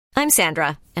I'm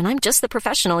Sandra, and I'm just the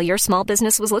professional your small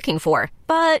business was looking for.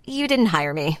 But you didn't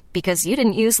hire me because you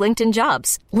didn't use LinkedIn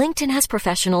Jobs. LinkedIn has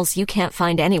professionals you can't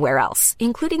find anywhere else,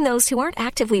 including those who aren't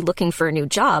actively looking for a new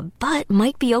job, but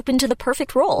might be open to the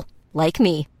perfect role, like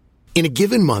me. In a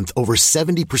given month, over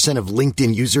 70% of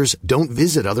LinkedIn users don't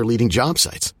visit other leading job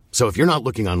sites. So if you're not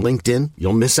looking on LinkedIn,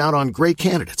 you'll miss out on great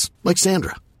candidates like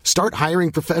Sandra. Start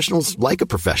hiring professionals like a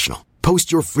professional.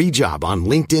 Post your free job on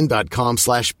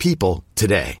linkedin.com/people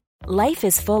today. Life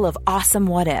is full of awesome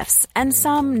what-ifs, and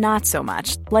some not so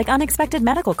much, like unexpected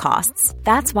medical costs.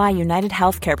 That's why United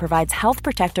Healthcare provides Health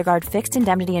Protector Guard fixed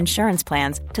indemnity insurance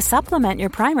plans to supplement your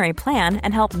primary plan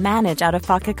and help manage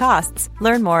out-of-pocket costs.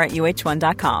 Learn more at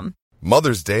uh1.com.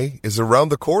 Mother's Day is around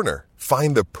the corner.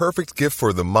 Find the perfect gift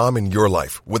for the mom in your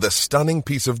life with a stunning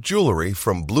piece of jewelry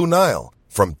from Blue Nile.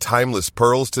 From timeless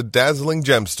pearls to dazzling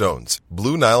gemstones,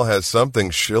 Blue Nile has something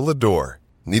she'll adore.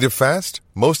 Need it fast?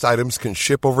 Most items can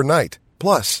ship overnight.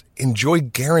 Plus,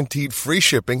 enjoy guaranteed free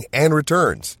shipping and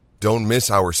returns. Don't miss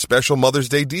our special Mother's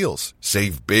Day deals.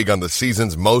 Save big on the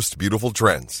season's most beautiful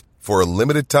trends. For a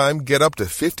limited time, get up to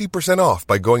 50% off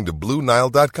by going to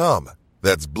BlueNile.com.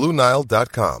 That's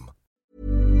BlueNile.com.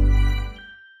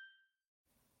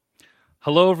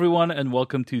 Hello, everyone, and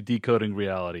welcome to Decoding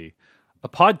Reality, a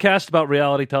podcast about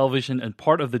reality television and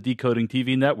part of the Decoding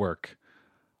TV network.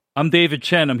 I'm David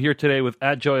Chen. I'm here today with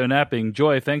 @JoyO'Napping.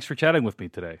 Joy, thanks for chatting with me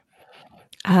today.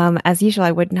 As usual,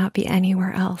 I would not be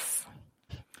anywhere else.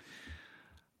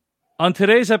 On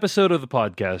today's episode of the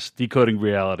podcast, Decoding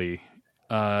Reality,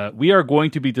 we are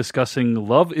going to be discussing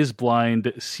Love is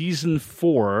Blind Season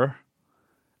 4,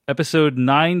 Episode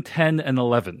 9, 10, and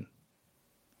 11.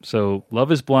 So,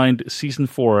 Love is Blind, Season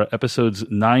 4, Episodes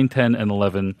 9, 10, and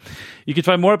 11. You can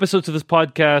find more episodes of this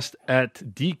podcast at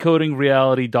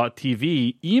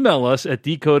decodingreality.tv. Email us at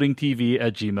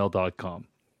decodingtv@gmail.com.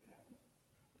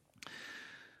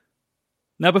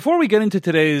 Now, before we get into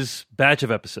today's batch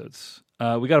of episodes,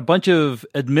 we got a bunch of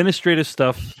administrative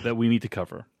stuff that we need to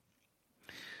cover.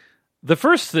 The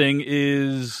first thing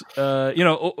is,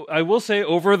 I will say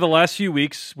over the last few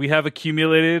weeks, we have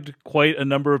accumulated quite a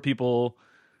number of people,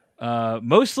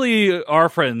 mostly our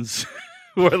friends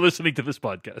who are listening to this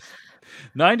podcast.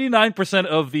 99%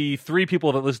 of the 3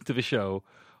 people that listen to the show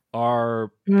are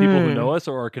people who know us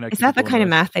or are connected. Is that the to kind of us.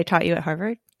 math they taught you at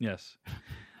Harvard? Yes.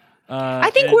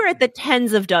 I think we're at the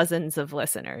tens of dozens of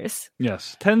listeners.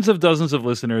 Yes, tens of dozens of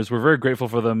listeners. We're very grateful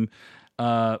for them.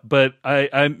 But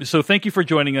I'm so thank you for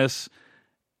joining us.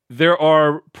 There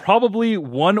are probably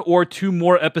 1 or 2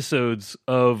 more episodes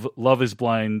of Love is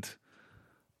Blind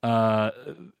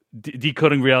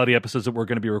Decoding Reality episodes that we're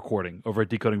going to be recording over at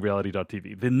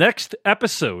decodingreality.tv. The next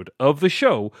episode of the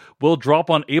show will drop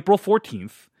on April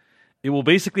 14th. It will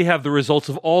basically have the results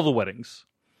of all the weddings.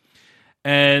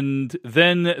 And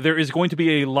then there is going to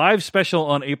be a live special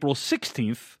on April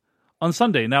 16th on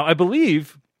Sunday. Now, I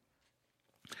believe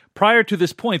prior to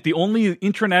this point, the only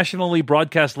internationally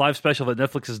broadcast live special that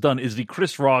Netflix has done is the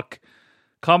Chris Rock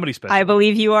comedy special. I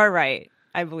believe you are right.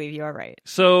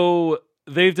 So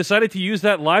they've decided to use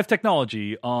that live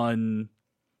technology on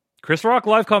Chris Rock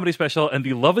live comedy special and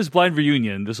the Love is Blind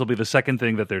reunion. This will be the second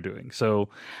thing that they're doing. So,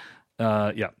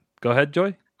 go ahead,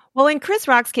 Joy. Well, in Chris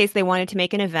Rock's case, they wanted to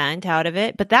make an event out of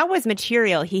it, but that was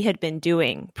material he had been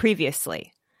doing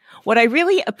previously. What I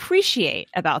really appreciate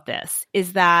about this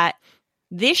is that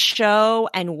this show,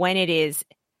 and when it is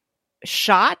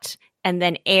shot and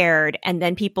then aired, and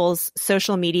then people's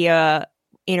social media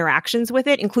interactions with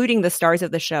it, including the stars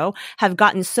of the show, have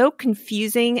gotten so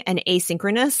confusing and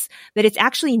asynchronous that it's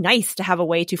actually nice to have a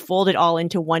way to fold it all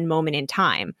into one moment in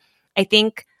time. I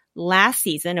think last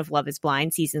season of Love is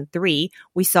Blind, season 3,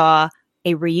 we saw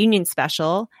a reunion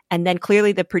special, and then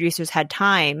clearly the producers had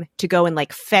time to go and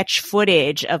fetch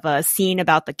footage of a scene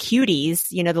about the cuties,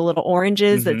 the little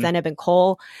oranges that Zenab and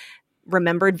Cole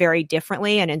remembered very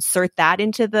differently, and insert that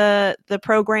into the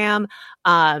program.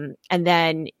 And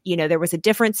then, there was a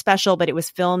different special, but it was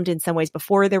filmed in some ways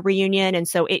before the reunion. And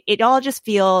so it all just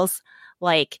feels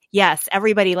like, yes,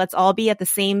 everybody, let's all be at the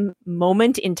same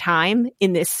moment in time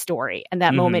in this story. And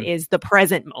that moment is the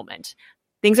present moment.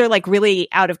 Things are really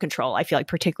out of control. I feel like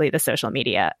particularly the social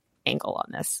media angle on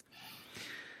this.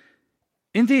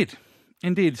 Indeed.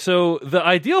 So the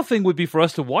ideal thing would be for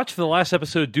us to watch the last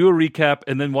episode, do a recap,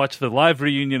 and then watch the live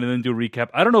reunion and then do a recap.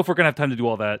 I don't know if we're going to have time to do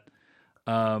all that.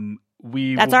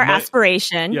 That's our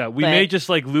aspiration. Yeah, we may just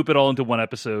loop it all into one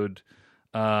episode,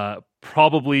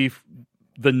 probably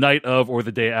the night of or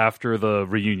the day after the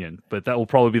reunion. But that will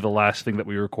probably be the last thing that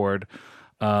we record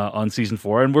on season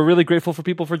 4. And we're really grateful for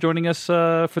people for joining us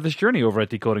for this journey over at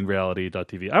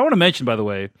decodingreality.tv. I want to mention, by the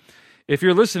way, if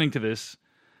you're listening to this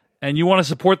and you want to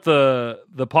support the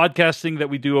podcasting that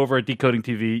we do over at Decoding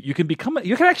TV, you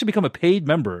can actually become a paid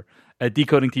member at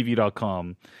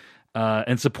decodingtv.com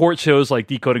and support shows like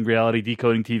Decoding Reality,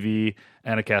 Decoding TV,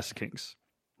 and A Cast of Kings.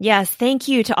 Yes, thank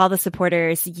you to all the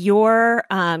supporters. Your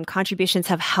contributions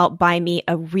have helped buy me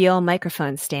a real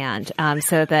microphone stand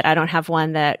so that I don't have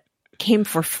one that came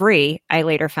for free, I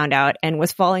later found out, and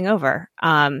was falling over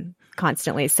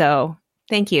constantly. So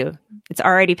thank you. It's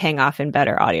already paying off in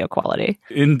better audio quality.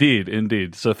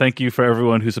 Indeed. So thank you for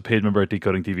everyone who's a paid member at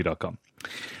decodingtv.com.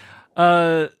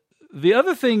 The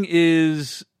other thing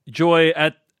is, Joy,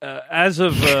 as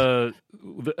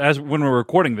when we're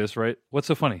recording this, right? What's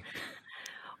so funny?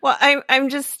 Well, I'm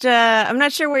just I'm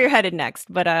not sure where you're headed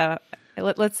next, but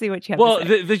let's see what you have to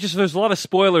say. Well, there's a lot of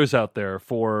spoilers out there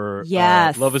for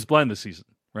Love is Blind this season,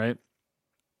 right?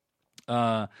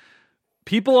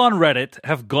 People on Reddit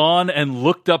have gone and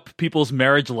looked up people's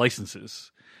marriage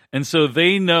licenses, and so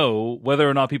they know whether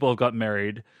or not people have gotten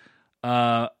married.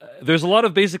 There's a lot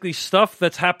of basically stuff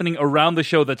that's happening around the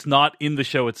show that's not in the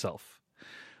show itself.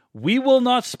 We will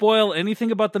not spoil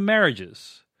anything about the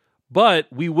marriages, but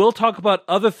we will talk about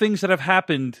other things that have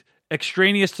happened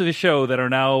extraneous to the show that are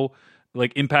now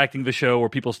like impacting the show or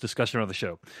people's discussion around the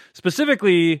show.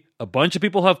 Specifically, a bunch of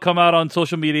people have come out on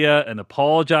social media and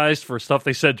apologized for stuff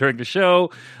they said during the show.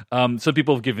 Some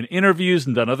people have given interviews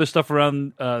and done other stuff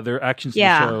around their actions in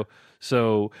the show.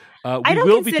 So we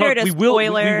will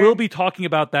be talking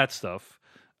about that stuff,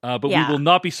 but we will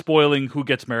not be spoiling who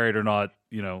gets married or not.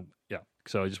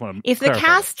 So I just want to If clarify the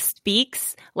cast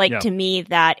speaks, to me,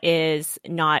 that is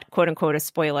not quote unquote a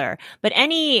spoiler. But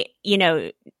any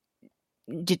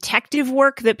detective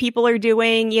work that people are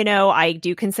doing, I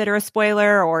do consider a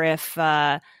spoiler. Or if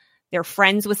they're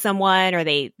friends with someone, or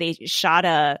they shot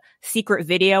a secret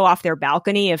video off their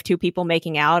balcony of two people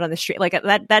making out on the street, like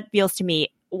that feels to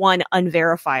me, one,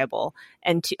 unverifiable,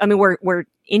 and two, I mean, we're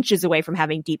inches away from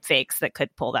having deep fakes that could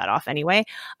pull that off anyway.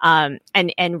 And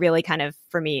really kind of,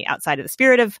 for me, outside of the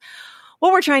spirit of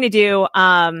what we're trying to do,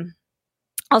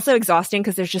 also exhausting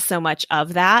because there's just so much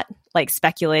of that, like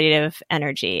speculative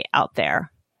energy out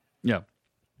there. Yeah.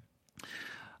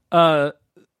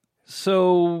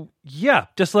 So yeah,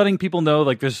 just letting people know,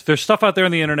 like there's stuff out there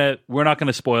on the internet. We're not going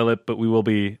to spoil it, but we will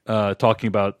be talking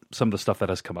about some of the stuff that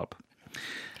has come up.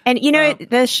 And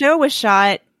the show was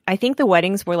shot, I think the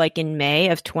weddings were like in May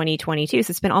of 2022.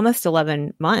 So it's been almost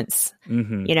 11 months,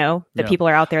 that people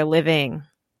are out there living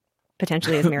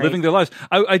potentially as married. Living their lives.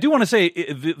 I do want to say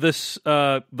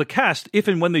the cast, if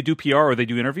and when they do PR or they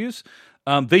do interviews,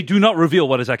 they do not reveal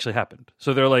what has actually happened.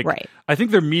 So they're like, right. I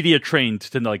think they're media trained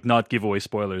to like not give away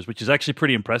spoilers, which is actually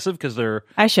pretty impressive because they're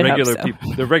regular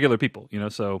people. They're regular people,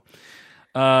 so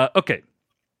okay.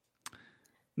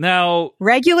 Now,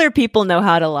 regular people know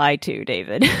how to lie too,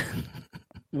 David.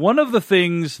 One of the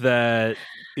things that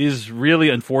is really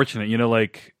unfortunate,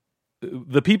 like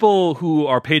the people who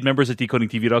are paid members at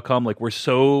decodingtv.com, like we're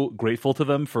so grateful to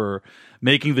them for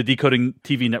making the Decoding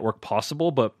TV network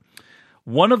possible. But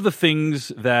one of the things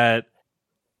that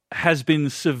has been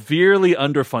severely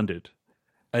underfunded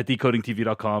at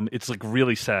decodingtv.com, it's like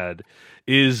really sad,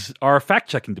 is our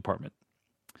fact-checking department.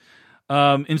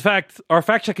 In fact, our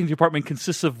fact-checking department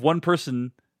consists of one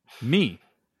person, me.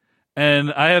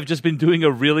 And I have just been doing a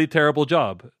really terrible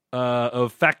job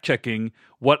of fact-checking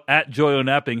what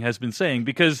 @JoyoNapping has been saying,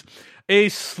 because a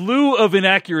slew of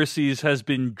inaccuracies has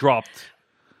been dropped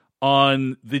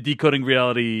on the Decoding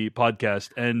Reality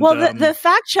podcast. And the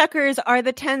fact-checkers are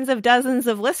the tens of dozens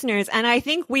of listeners, and I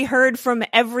think we heard from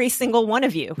every single one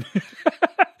of you.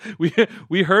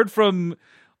 we heard from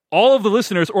all of the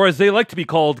listeners, or as they like to be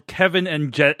called, Kevin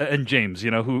and James,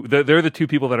 who they're the two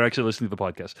people that are actually listening to the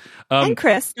podcast. And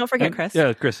Chris. Don't forget Chris.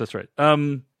 Yeah, Chris, that's right.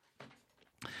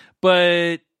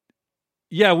 But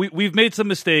yeah, we've made some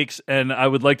mistakes, and I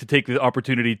would like to take the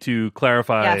opportunity to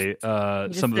clarify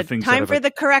some of the things. Time for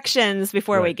the corrections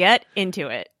before we get into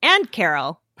it. And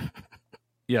Carol.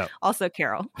 Yeah. Also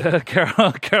Carol.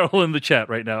 Carol in the chat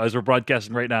right now, as we're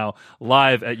broadcasting right now,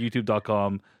 live at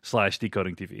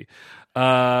youtube.com/decodingtv.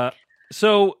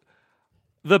 So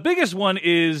the biggest one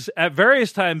is, at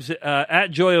various times,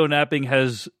 @JoyoNapping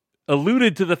has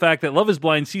alluded to the fact that Love is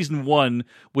Blind Season 1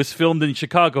 was filmed in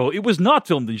Chicago. It was not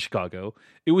filmed in Chicago.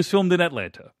 It was filmed in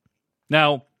Atlanta.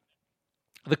 Now,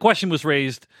 the question was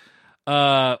raised,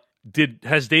 has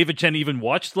David Chen even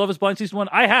watched Love is Blind Season 1?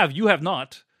 I have. You have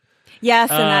not.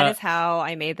 Yes, and that is how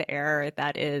I made the error.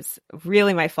 That is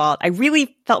really my fault. I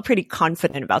really felt pretty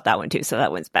confident about that one, too, so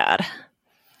that one's bad.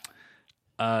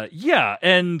 Yeah,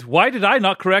 and why did I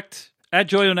not correct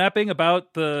 @JoyoNapping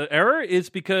about the error? Is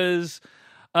because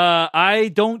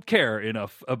I don't care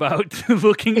enough about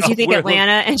looking. Because you up think where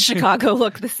Atlanta and Chicago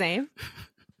look the same?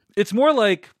 It's more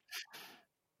like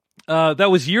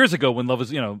that was years ago when Love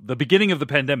Is, the beginning of the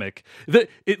pandemic.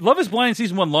 Love Is Blind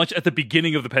season 1 launched at the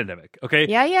beginning of the pandemic. Okay,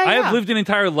 Yeah. I have lived an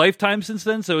entire lifetime since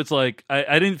then, so it's like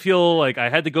I didn't feel like I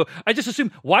had to go. I just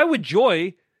assumed, why would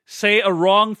Joy say a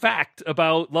wrong fact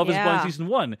about Love Is Blind season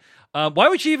 1? Why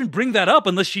would she even bring that up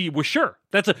unless she was sure?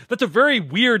 That's a very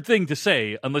weird thing to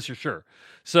say unless you're sure.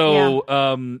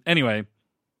 So anyway,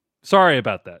 sorry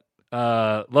about that.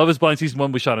 Love Is Blind season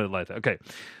 1 was shot in Atlanta. Okay.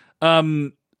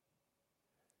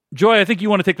 Joy, I think you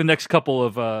want to take the next couple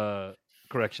of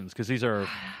corrections, because these are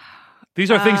things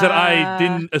that I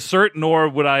didn't assert, nor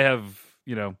would I have,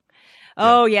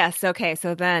 Oh, yes. Okay.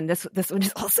 So then this one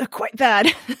is also quite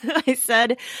bad. I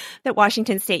said that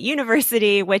Washington State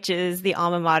University, which is the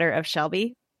alma mater of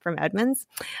Shelby from Edmonds,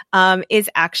 is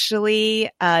actually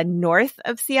north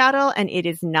of Seattle, and it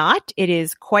is not. It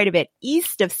is quite a bit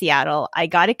east of Seattle. I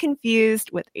got it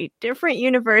confused with a different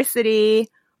university.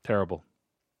 Terrible.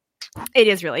 It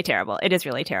is really terrible.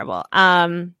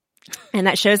 And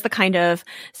that shows the kind of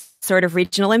sort of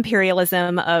regional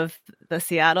imperialism of the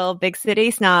Seattle big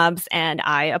city snobs. And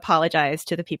I apologize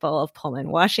to the people of Pullman,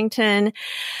 Washington.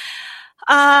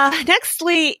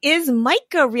 Nextly, is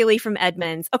Micah really from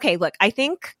Edmonds? Okay, look, I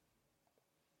think.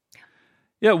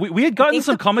 Yeah, we had gotten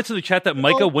some comments in the chat that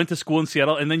Micah went to school in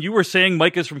Seattle, and then you were saying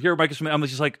Micah's from here, Micah's from there. I'm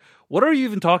just like, what are you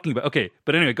even talking about? Okay,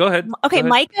 but anyway, go ahead. Okay,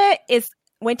 Micah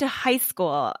went to high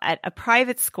school at a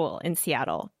private school in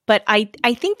Seattle, but I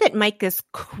think that Micah's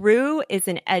crew is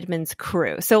an Edmonds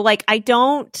crew. So like,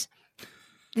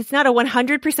 it's not a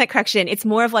 100% correction. It's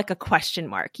more of like a question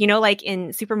mark, like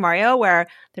in Super Mario where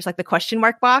there's like the question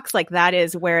mark box, like that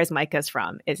is where is Micah's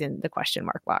from is in the question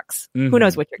mark box. Mm-hmm. Who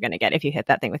knows what you're going to get if you hit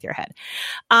that thing with your head.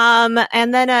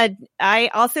 And then, I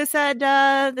also said,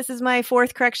 this is my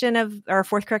fourth correction of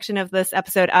this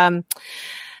episode.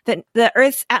 That the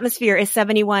Earth's atmosphere is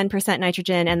 71%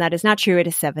 nitrogen, and that is not true. It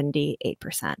is 78%.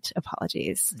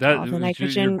 Apologies. That the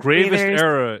nitrogen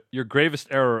your gravest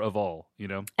error of all,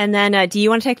 And then, do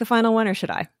you want to take the final one, or should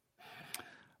I?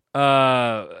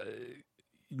 No,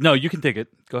 you can take it.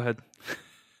 Go ahead.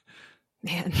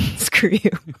 Man, screw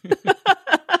you.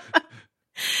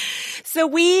 So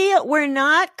we were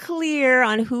not clear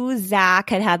on who Zach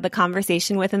had the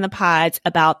conversation with in the pods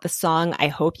about the song I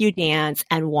Hope You Dance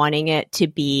and wanting it to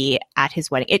be at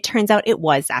his wedding. It turns out it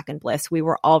was Zach and Bliss. We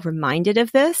were all reminded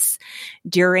of this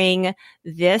during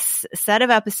this set of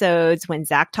episodes when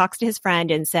Zach talks to his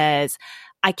friend and says,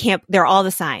 they're all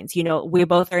the signs. We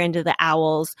both are into the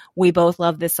owls. We both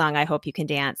love this song, I Hope You Can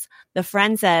Dance. The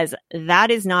friend says,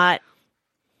 that is not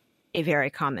a very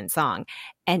common song.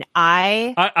 And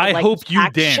I Hope You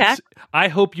Dance. I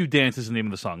Hope You Dance is the name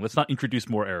of the song. Let's not introduce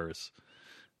more errors.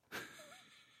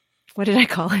 What did I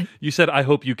call it? You said, I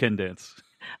Hope You Can Dance.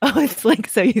 Oh, it's like,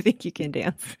 so you think you can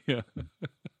dance. Yeah.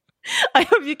 I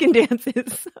Hope You Can Dance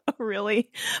is a really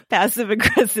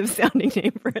passive-aggressive sounding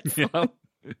name for a song.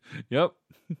 Yep.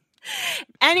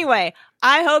 Anyway,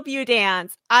 I Hope You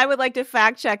Dance. I would like to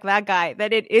fact check that guy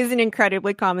that it is an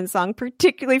incredibly common song,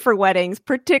 particularly for weddings,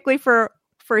 particularly for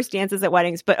first dances at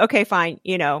weddings. But okay, fine.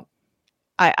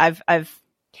 I've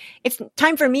it's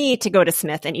time for me to go to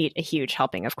Smith and eat a huge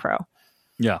helping of crow.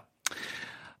 Yeah.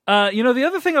 The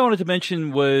other thing I wanted to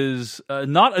mention was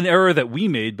not an error that we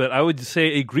made, but I would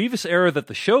say a grievous error that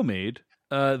the show made.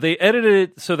 They edited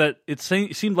it so that it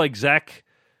seemed like Zach.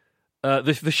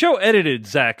 The show edited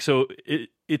Zach, so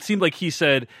it seemed like he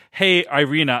said, "Hey,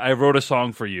 Irina, I wrote a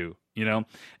song for you," and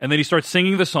then he starts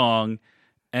singing the song,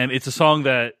 and it's a song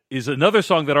that is another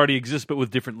song that already exists but with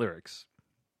different lyrics.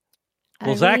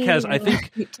 Well, Zach has, I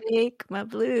think, you take my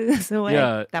blues away.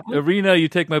 Yeah, Irina, you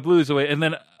take my blues away, and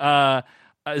then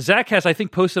Zach has, I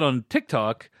think, posted on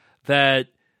TikTok that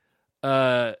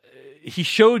he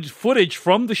showed footage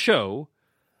from the show.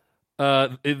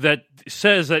 That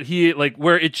says that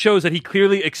where it shows that he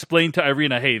clearly explained to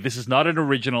Irina, hey, this is not an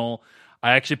original.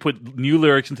 I actually put new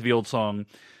lyrics into the old song.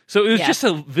 So it was just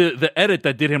the edit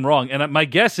that did him wrong. And my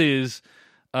guess is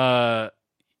Zach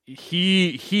saw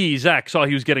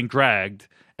he was getting dragged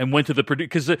and went to the producer,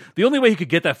 because the only way he could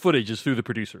get that footage is through the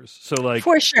producers. So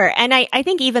for sure. And I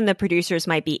think even the producers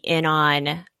might be in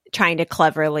on trying to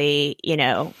cleverly,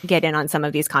 get in on some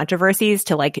of these controversies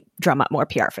to drum up more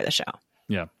PR for the show.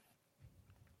 Yeah.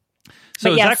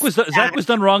 So yes, Zach was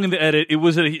done wrong in the edit. It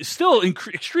was still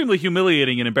extremely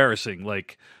humiliating and embarrassing,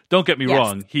 Don't get me Yes.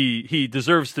 wrong. He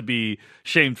deserves to be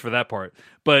shamed for that part.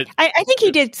 But I think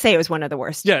he did say it was one of the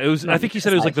worst. yeah, it was. I think he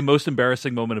said it was like life. the most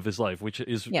embarrassing moment of his life, which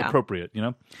is Yeah. appropriate, you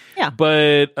know. Yeah.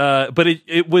 But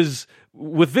it was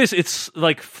with this. It's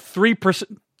like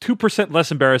 3%, 2%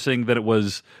 less embarrassing than it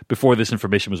was before this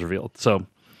information was revealed. So,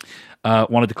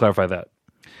 wanted to clarify that.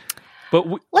 But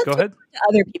Let's go ahead. get to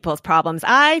other people's problems.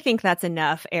 I think that's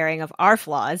enough airing of our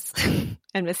flaws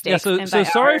and mistakes. Yeah. And So by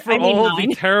sorry our, for I mean all mine.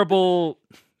 the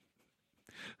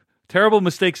terrible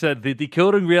mistakes that the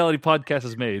Decoding Reality podcast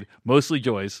has made, mostly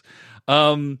Joy's.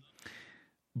 But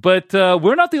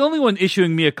we're not the only one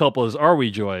issuing mea culpas, are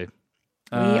we, Joy?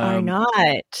 We are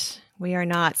not. We are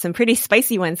not. Some pretty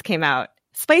spicy ones came out.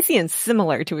 Spicy and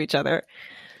similar to each other.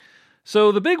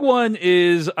 So the big one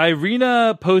is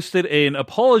Irina posted an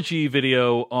apology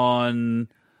video on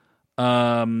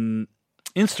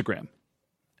Instagram.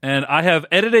 And I have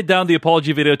edited down the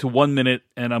apology video to 1 minute,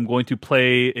 and I'm going to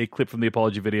play a clip from the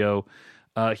apology video.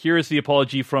 Here is the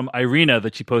apology from Irina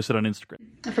that she posted on Instagram.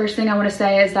 The first thing I want to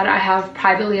say is that I have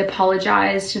privately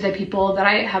apologized to the people that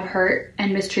I have hurt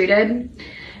and mistreated.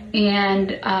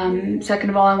 And second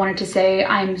of all, I wanted to say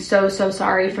I'm so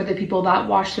sorry for the people that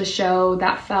watched the show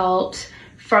that felt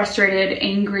frustrated,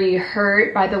 angry,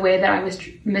 hurt by the way that I was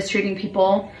mistreating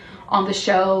people on the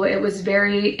show. It was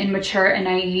very immature and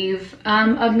naive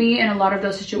of me in a lot of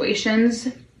those situations.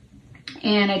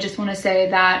 And I just want to say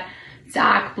that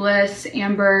Zach, Bliss,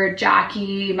 Amber,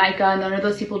 Jackie, Micah, none of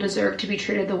those people deserve to be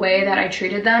treated the way that I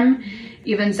treated them.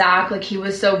 Even Zach, like, he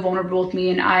was so vulnerable with me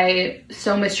and I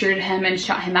so mistreated him and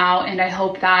shut him out. And I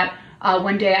hope that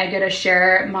one day I get to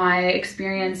share my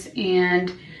experience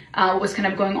and what was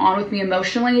kind of going on with me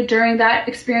emotionally during that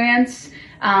experience.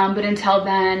 But until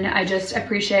then, I just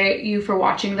appreciate you for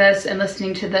watching this and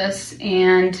listening to this.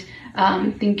 And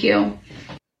thank you.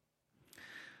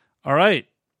 All right.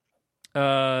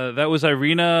 That was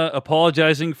Irina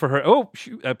apologizing for her. Oh,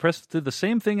 shoot, did the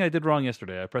same thing I did wrong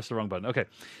yesterday. I pressed the wrong button. Okay.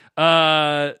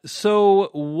 So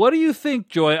what do you think,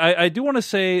 Joy? I do want to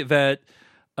say that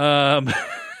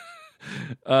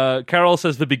Carol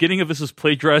says the beginning of this is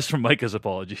plagiarized from Micah's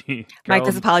apology.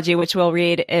 Micah's apology, which we'll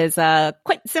read, is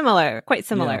quite similar,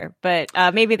 Yeah. but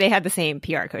maybe they had the same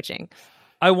PR coaching.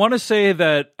 I want to say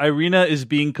that Irina is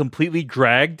being completely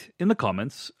dragged in the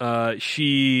comments.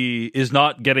 She is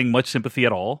not getting much sympathy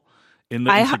at all in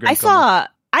the Instagram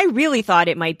comments. I really thought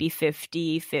it might be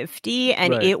 50-50,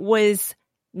 and Right. it was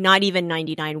not even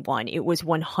 99-1. It was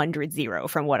 100-0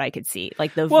 from what I could see,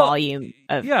 like the Well, volume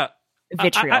of Yeah.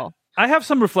 vitriol. I have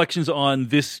some reflections on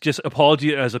this just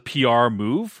apology as a PR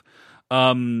move.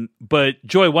 But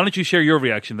Joy, why don't you share your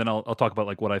reaction? Then I'll talk about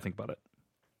like what I think about it.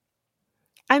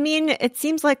 I mean, it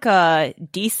seems like a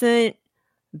decent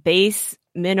base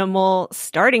minimal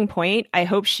starting point. I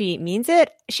hope she means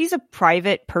it. She's a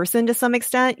private person to some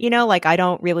extent, like I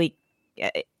don't really,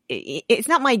 it's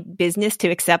not my business to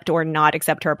accept or not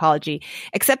accept her apology,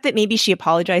 except that maybe she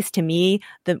apologized to me,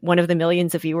 one of the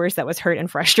millions of viewers that was hurt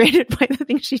and frustrated by the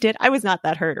things she did. I was not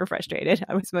that hurt or frustrated.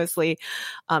 I was mostly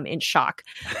in shock.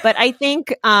 But I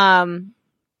think, when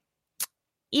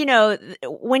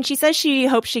she says she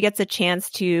hopes she gets a chance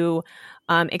to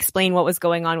explain what was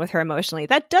going on with her emotionally,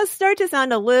 that does start to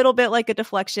sound a little bit like a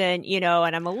deflection,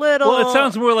 and I'm a little... Well, it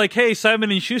sounds more like, hey,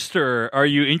 Simon & Schuster, are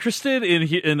you interested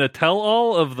in a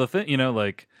tell-all of the thing?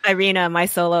 Like... Irina, my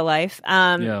solo life.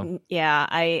 Yeah,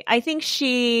 I think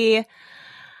she...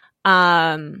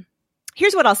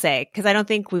 Here's what I'll say, because I don't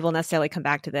think we will necessarily come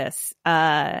back to this.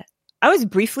 I was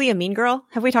briefly a mean girl.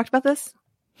 Have we talked about this?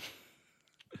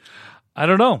 I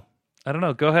don't know.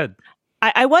 Go ahead.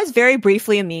 I was very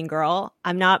briefly a mean girl.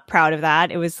 I'm not proud of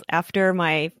that. It was after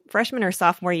my freshman or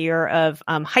sophomore year of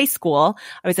high school.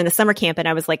 I was in a summer camp and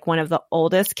I was like one of the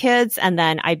oldest kids. And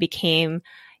then I became,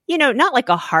 not like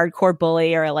a hardcore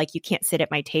bully or like you can't sit at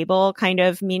my table kind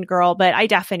of mean girl, but I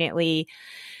definitely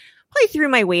threw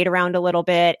my weight around a little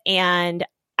bit. And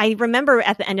I remember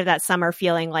at the end of that summer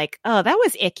feeling like, oh, that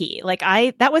was icky. Like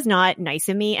that was not nice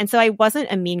of me. And so I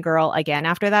wasn't a mean girl again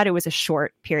after that. It was a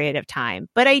short period of time,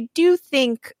 but I do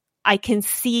think I can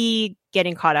see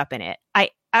getting caught up in it.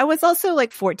 I was also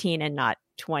like 14 and not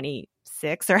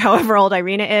 26 or however old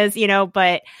Irina is,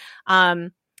 but,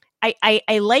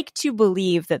 I like to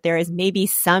believe that there is maybe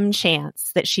some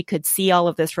chance that she could see all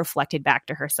of this reflected back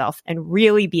to herself and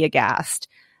really be aghast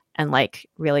and like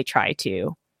really try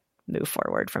to move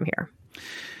forward from here.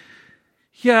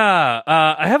 Yeah,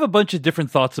 I have a bunch of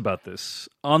different thoughts about this.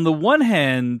 On the one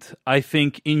hand, I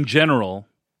think in general,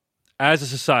 as a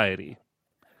society,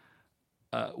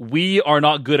 we are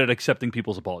not good at accepting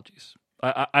people's apologies.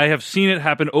 I have seen it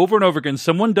happen over and over again.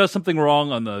 Someone does something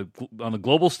wrong on the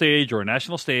global stage or a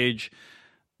national stage.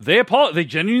 They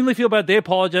genuinely feel bad. They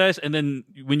apologize, and then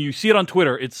when you see it on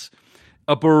Twitter, it's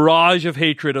a barrage of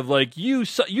hatred of like you.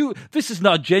 This is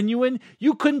not genuine.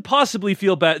 You couldn't possibly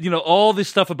feel bad. All this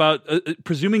stuff about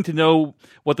presuming to know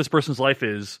what this person's life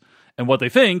is and what they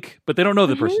think, but they don't know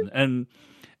the person.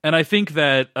 And I think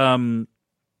that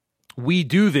we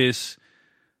do this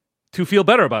to feel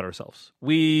better about ourselves.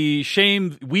 We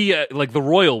like the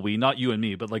royal we, not you and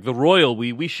me, but like the royal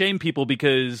we shame people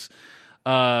because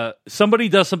somebody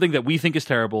does something that we think is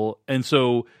terrible, and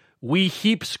so we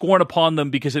heap scorn upon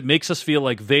them because it makes us feel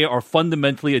like they are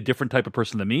fundamentally a different type of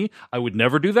person than me. I would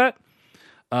never do that.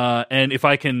 And if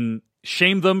I can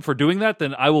shame them for doing that,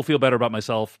 then I will feel better about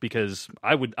myself because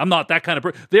I'm not that kind of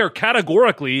person. They are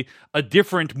categorically a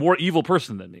different, more evil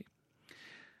person than me.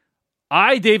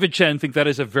 I, David Chen, think that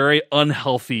is a very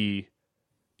unhealthy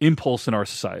impulse in our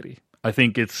society. I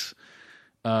think it's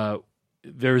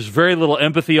there's very little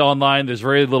empathy online. There's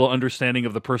very little understanding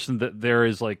of the person that there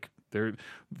is like they're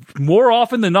more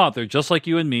often than not, they're just like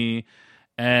you and me.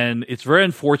 And it's very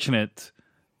unfortunate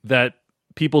that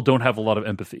people don't have a lot of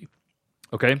empathy.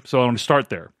 Okay, so I want to start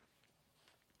there.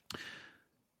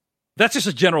 That's just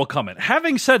a general comment.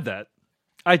 Having said that,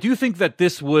 I do think that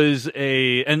this was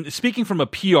and speaking from a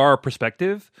PR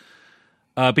perspective,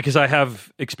 because I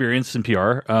have experience in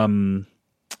PR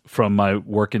from my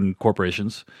work in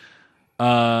corporations,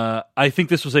 I think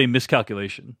this was a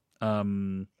miscalculation.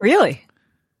 Really?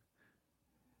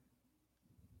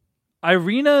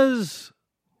 Irina's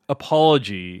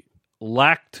apology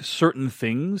lacked certain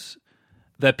things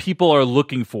that people are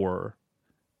looking for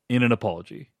in an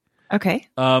apology. Okay.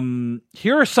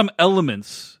 Here are some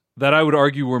elements that I would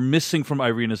argue were missing from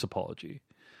Irina's apology.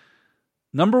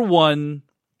 Number one,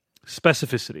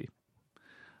 specificity.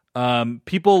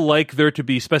 People like there to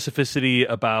be specificity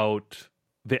about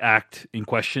the act in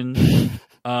question.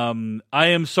 I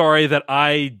am sorry that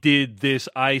I did this.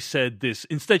 I said this.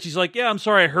 Instead, she's like, yeah, I'm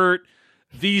sorry I hurt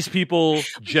these people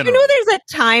generally. There's a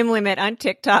time limit on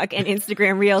TikTok and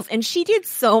Instagram Reels, and she did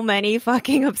so many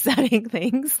fucking upsetting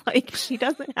things. Like, she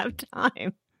doesn't have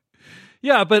time.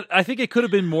 Yeah, but I think it could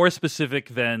have been more specific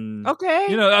than... Okay.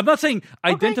 I'm not saying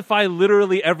identify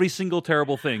literally every single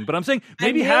terrible thing, but I'm saying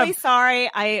maybe I'm really sorry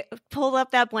I pulled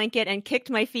up that blanket and kicked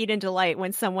my feet in delight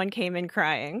when someone came in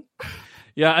crying.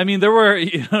 Yeah, I mean, there were,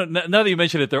 now that you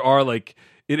mention it, there are like,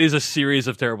 it is a series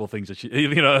of terrible things that she,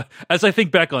 as I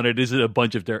think back on it, it is a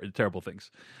bunch of terrible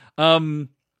things. The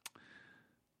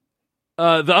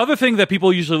other thing that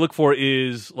people usually look for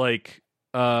is like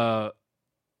some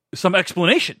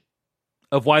explanation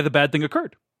of why the bad thing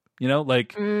occurred. Why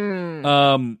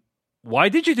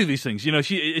did you do these things?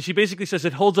 She basically says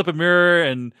it holds up a mirror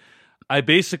and I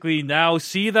basically now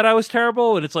see that I was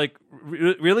terrible. And it's like,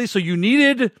 really? So you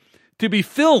needed to be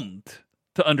filmed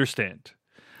to understand.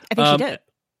 I think she did.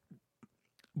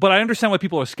 But I understand why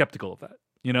people are skeptical of that.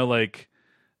 Like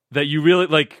that you really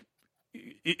like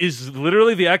is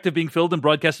literally the act of being filmed and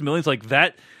broadcast to millions like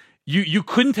that. You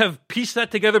couldn't have pieced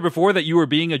that together before that you were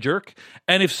being a jerk.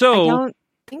 And if so, I don't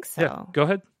think so. Yeah, go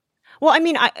ahead. Well, I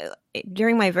mean,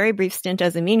 during my very brief stint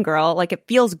as a mean girl, like it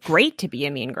feels great to be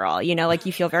a mean girl. Like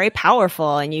you feel very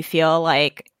powerful and you feel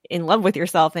like in love with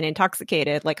yourself and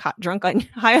intoxicated, like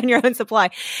high on your own supply.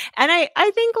 And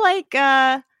I think like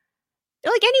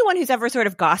anyone who's ever sort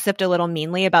of gossiped a little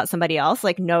meanly about somebody else,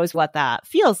 like knows what that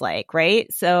feels like.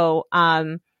 Right. So,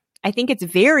 I think it's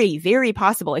very, very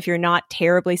possible if you're not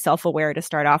terribly self-aware to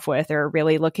start off with or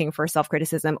really looking for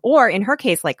self-criticism, or in her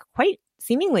case, like quite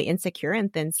seemingly insecure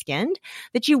and thin-skinned,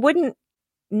 that you wouldn't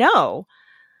know.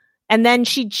 And then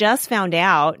she it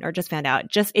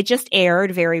just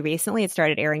aired very recently. It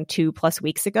started airing 2+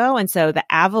 weeks ago. And so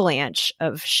the avalanche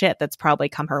of shit that's probably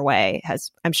come her way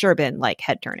has, I'm sure, been like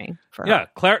head turning for her. Yeah.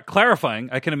 Clarifying.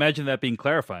 I can imagine that being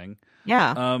clarifying.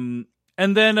 Yeah.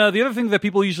 And then the other thing that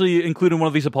people usually include in one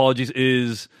of these apologies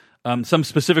is some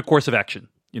specific course of action.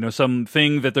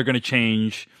 Something that they're going to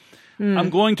change. I'm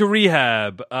going to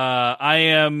rehab. I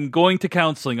am going to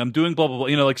counseling. I'm doing blah, blah,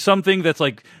 blah. Like something that's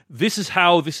like, this is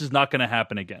how this is not going to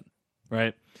happen again.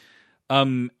 Right.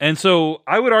 And so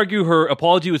I would argue her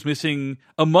apology was missing,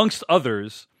 amongst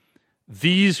others,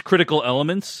 these critical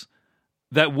elements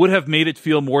that would have made it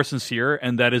feel more sincere.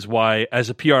 And that is why,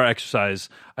 as a PR exercise,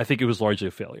 I think it was largely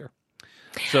a failure.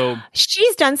 So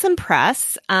she's done some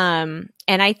press, and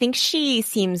I think she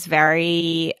seems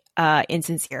very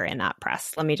insincere in that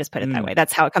press. Let me just put it that way.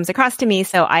 That's how it comes across to me.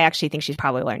 So I actually think she's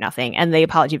probably learned nothing. And the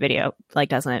apology video like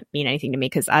doesn't mean anything to me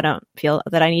because I don't feel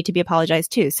that I need to be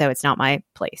apologized to. So it's not my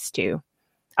place to.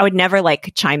 I would never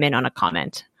like chime in on a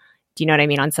comment Do you know what I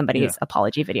mean? On somebody's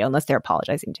apology video, unless they're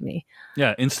apologizing to me.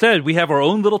 Yeah. Instead, we have our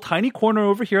own little tiny corner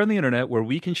over here on the internet where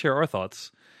we can share our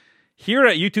thoughts here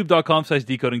at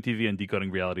youtube.com/decodingtv and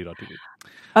decodingreality.tv.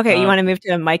 Okay. You want to move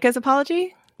to Micah's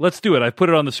apology? Let's do it. I put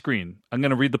it on the screen. I'm going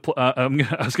to read the. I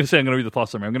was going to say I'm going to read the plot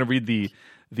summary. I'm going to read the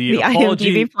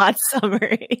apology IMDb plot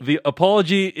summary. The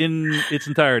apology in its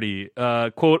entirety.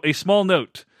 Quote: a small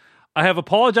note. I have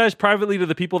apologized privately to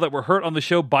the people that were hurt on the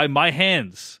show by my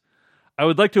hands. I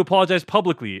would like to apologize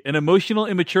publicly. An emotional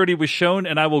immaturity was shown,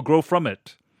 and I will grow from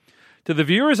it. To the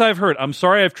viewers I've hurt, I'm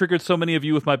sorry I've triggered so many of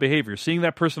you with my behavior. Seeing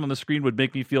that person on the screen would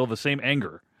make me feel the same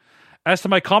anger. As to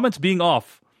my comments being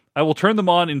off, I will turn them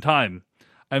on in time.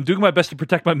 I'm doing my best to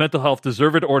protect my mental health,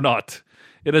 deserve it or not.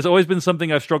 It has always been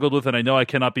something I've struggled with, and I know I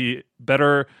cannot be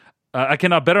better. I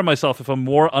cannot better myself if I'm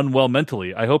more unwell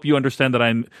mentally. I hope you understand that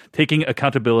I'm taking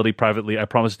accountability privately. I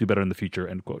promise to do better in the future.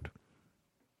 End quote.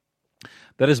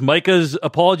 That is Micah's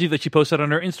apology that she posted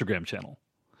on her Instagram channel.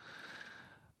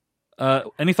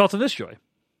 Any thoughts on this, Joy?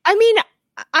 I mean,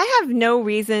 I have no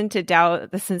reason to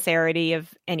doubt the sincerity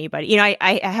of anybody. You know,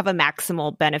 I have a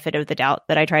maximal benefit of the doubt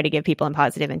that I try to give people in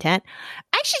positive intent.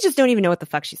 I actually just don't even know what the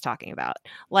fuck she's talking about.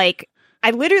 Like, I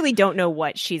literally don't know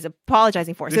what she's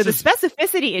apologizing for. So the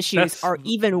specificity issues are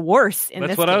even worse in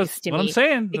this case to me. I'm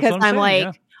saying. Because I'm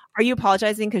like, are you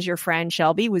apologizing because your friend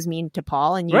Shelby was mean to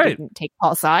Paul and you didn't take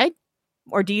Paul's side?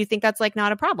 Or do you think that's like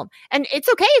not a problem? And it's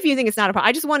okay if you think it's not a problem.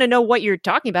 I just want to know what you're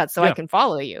talking about so I can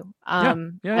follow you.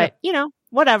 But you know,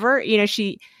 whatever. You know,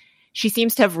 she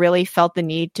seems to have really felt the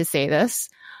need to say this.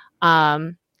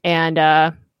 And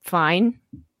fine.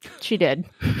 She did.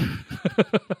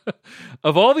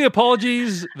 Of all the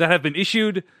apologies that have been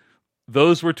issued,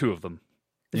 those were two of them.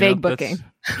 Vague booking.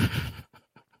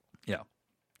 Yeah.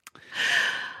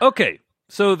 Okay.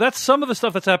 So that's some of the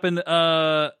stuff that's happened.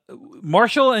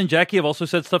 Marshall and Jackie have also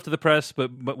said stuff to the press, but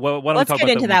why don't we talk about that? Let's get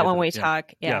into that when we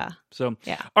talk. Yeah. So,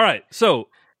 all right. So,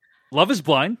 Love is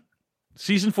Blind,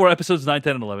 season 4, episodes 9,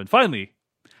 10, and 11. Finally,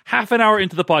 half an hour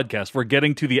into the podcast, we're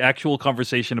getting to the actual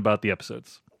conversation about the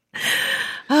episodes.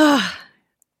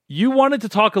 You wanted to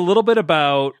talk a little bit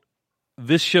about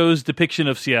this show's depiction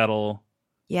of Seattle.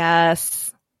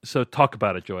 Yes. So talk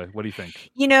about it, Joy. What do you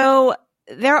think? You know,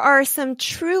 there are some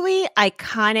truly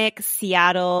iconic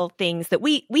Seattle things that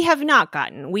we have not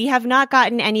gotten. We have not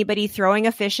gotten anybody throwing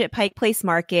a fish at Pike Place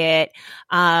Market.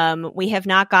 We have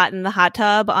not gotten the hot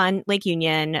tub on Lake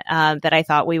Union that I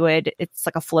thought we would. It's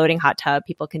like a floating hot tub.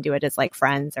 People can do it as like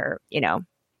friends or, you know,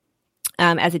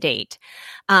 as a date.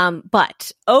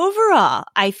 But overall,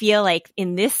 I feel like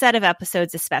in this set of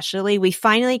episodes especially, we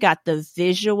finally got the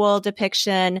visual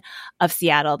depiction of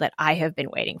Seattle that I have been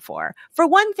waiting for. For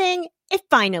one thing, it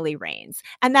finally rains.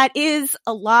 And that is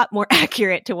a lot more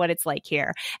accurate to what it's like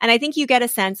here. And I think you get a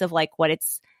sense of like what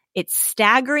it's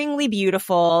staggeringly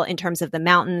beautiful in terms of the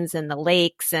mountains and the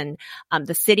lakes, and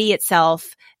the city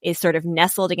itself is sort of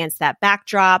nestled against that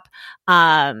backdrop.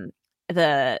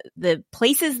 The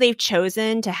places they've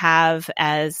chosen to have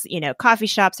as, you know, coffee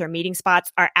shops or meeting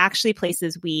spots are actually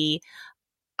places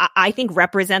I think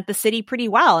represent the city pretty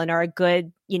well and are a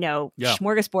good, you know,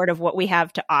 smorgasbord of what we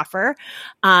have to offer.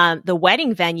 The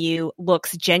wedding venue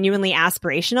looks genuinely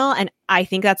aspirational. And I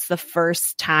think that's the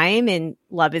first time in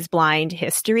Love is Blind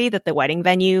history that the wedding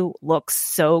venue looks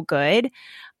so good.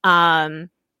 I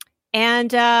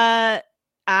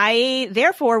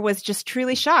therefore was just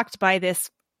truly shocked by this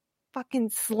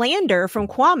fucking slander from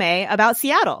Kwame about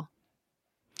Seattle.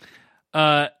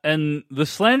 And the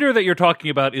slander that you're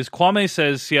talking about is Kwame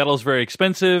says Seattle's very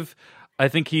expensive. I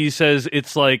think he says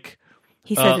it's like...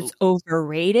 He says it's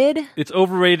overrated. It's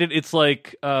overrated. It's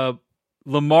like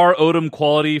Lamar Odom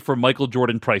quality for Michael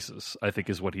Jordan prices, I think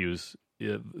is what he used,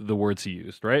 the words he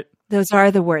used, right? Those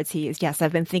are the words he used. Yes,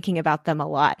 I've been thinking about them a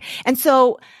lot. And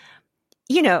so,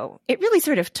 you know, it really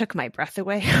sort of took my breath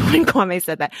away when Kwame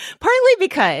said that. Partly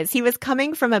because he was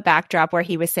coming from a backdrop where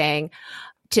he was saying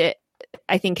to...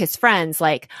 I think his friends,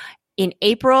 like, in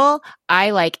April, I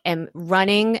like am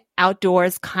running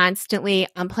outdoors constantly.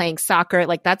 I'm playing soccer.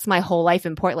 Like, that's my whole life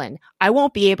in Portland. I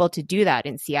won't be able to do that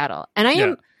in Seattle. And I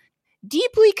am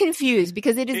deeply confused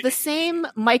because it is the same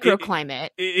microclimate.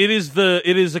 It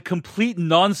is a complete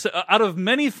nonsense. Out of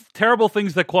many terrible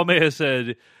things that Kwame has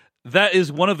said, that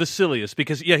is one of the silliest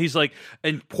because, he's like,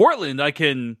 in Portland, I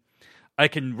can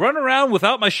run around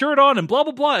without my shirt on and blah,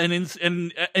 blah, blah.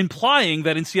 And implying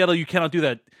that in Seattle you cannot do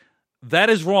that. That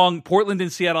is wrong. Portland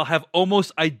and Seattle have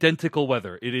almost identical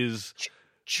weather. It is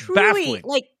truly baffling.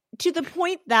 Like, to the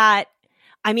point that,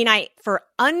 I mean, for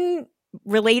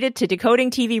related to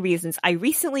decoding TV reasons, I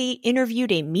recently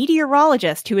interviewed a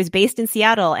meteorologist who is based in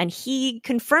Seattle, and he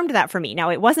confirmed that for me. Now,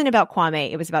 it wasn't about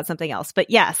Kwame, it was about something else. But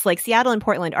yes, like Seattle and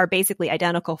Portland are basically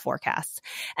identical forecasts.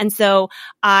 And so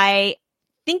I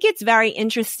think it's very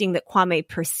interesting that Kwame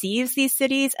perceives these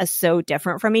cities as so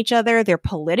different from each other. They're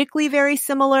politically very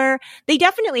similar. They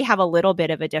definitely have a little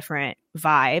bit of a different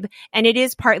vibe. And it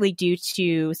is partly due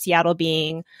to Seattle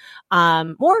being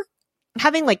more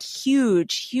having like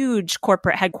huge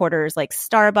corporate headquarters like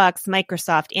Starbucks,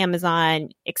 Microsoft, Amazon,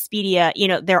 Expedia. You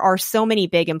know, there are so many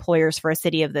big employers for a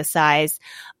city of this size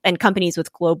and companies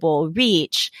with global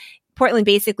reach. Portland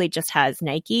basically just has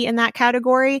Nike in that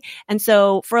category. And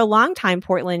so for a long time,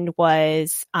 Portland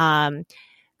was kind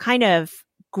of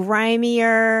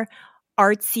grimier,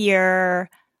 artsier,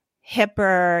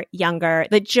 hipper, younger.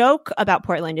 The joke about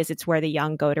Portland is it's where the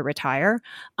young go to retire.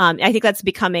 I think that's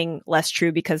becoming less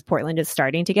true because Portland is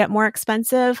starting to get more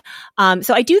expensive.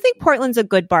 So I do think Portland's a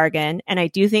good bargain. And I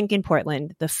do think in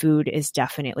Portland, the food is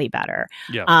definitely better.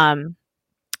 Yeah.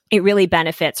 It really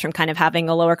benefits from kind of having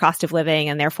a lower cost of living,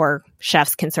 and therefore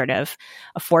chefs can sort of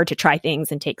afford to try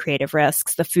things and take creative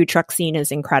risks. The food truck scene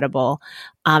is incredible.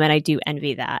 And I do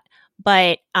envy that.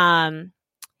 But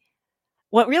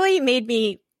what really made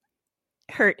me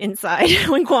hurt inside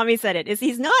when Kwame said it is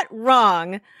he's not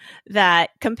wrong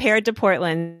that compared to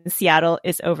Portland, Seattle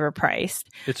is overpriced.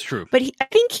 It's true. But I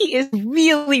think he is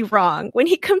really wrong when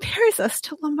he compares us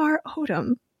to Lamar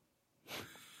Odom.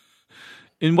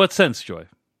 In what sense, Joy?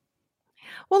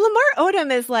 Well, Lamar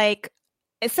Odom is like,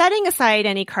 setting aside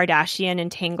any Kardashian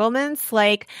entanglements,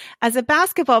 like as a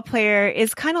basketball player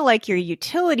is kind of like your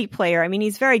utility player. I mean,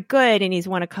 he's very good and he's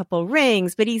won a couple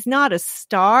rings, but he's not a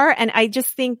star. And I just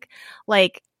think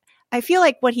like, I feel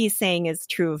like what he's saying is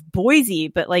true of Boise,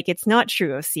 but like it's not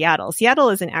true of Seattle. Seattle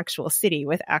is an actual city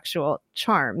with actual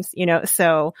charms, you know?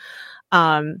 So,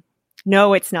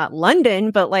 no, it's not London,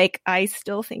 but like, I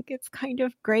still think it's kind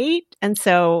of great. And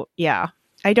so, yeah.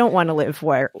 I don't want to live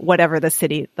whatever the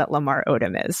city that Lamar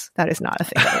Odom is. That is not a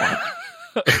thing I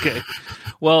want. Okay.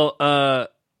 Well,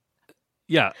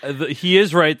 yeah, he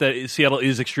is right that Seattle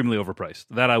is extremely overpriced.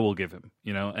 That I will give him,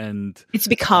 you know, and it's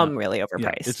become really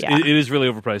overpriced. Yeah, it is really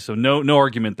overpriced. So no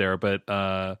argument there, but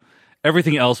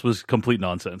everything else was complete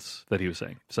nonsense that he was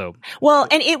saying. So, well,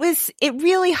 and it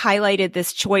really highlighted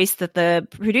this choice that the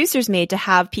producers made to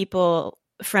have people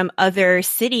from other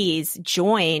cities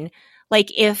join. Like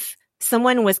if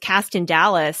someone was cast in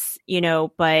Dallas, you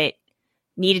know, but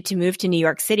needed to move to New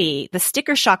York City, the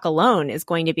sticker shock alone is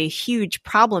going to be a huge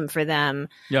problem for them.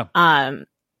 Yeah.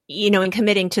 You know, in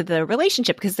committing to the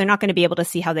relationship because they're not going to be able to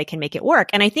see how they can make it work.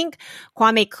 And I think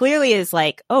Kwame clearly is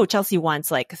like, oh, Chelsea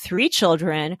wants like 3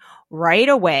 children right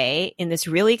away in this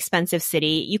really expensive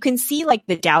city. You can see like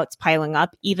the doubts piling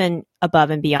up even above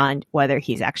and beyond whether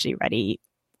he's actually ready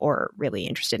or really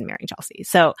interested in marrying Chelsea.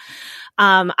 So,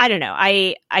 I don't know.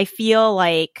 I feel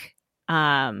like,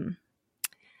 I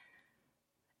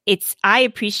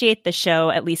appreciate the show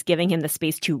at least giving him the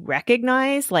space to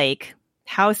recognize like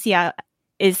how Seattle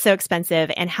is so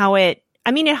expensive and how it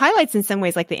highlights in some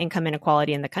ways like the income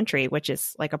inequality in the country, which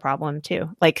is like a problem too.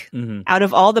 Like out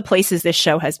of all the places this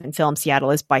show has been filmed,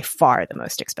 Seattle is by far the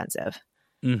most expensive.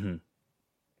 Mm-hmm.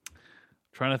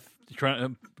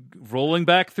 Rolling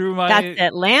back through my... That's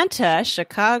Atlanta,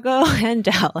 Chicago, and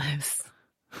Dallas.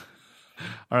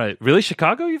 All right. Really?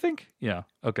 Chicago, you think? Yeah.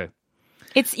 Okay.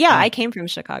 I came from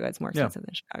Chicago. It's more expensive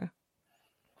than Chicago.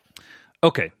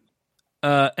 Okay.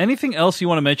 Anything else you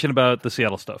want to mention about the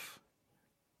Seattle stuff?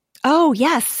 Oh,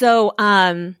 yes. So,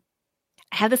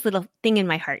 I have this little thing in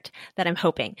my heart that I'm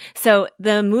hoping. So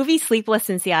the movie Sleepless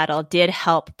in Seattle did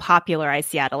help popularize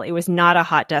Seattle. It was not a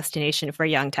hot destination for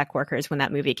young tech workers when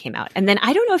that movie came out. And then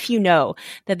I don't know if you know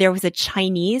that there was a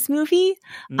Chinese movie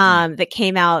that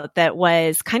came out that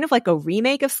was kind of like a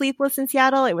remake of Sleepless in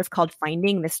Seattle. It was called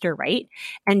Finding Mr. Right.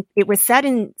 And it was set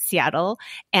in Seattle.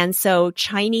 And so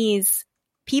Chinese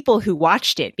people who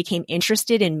watched it became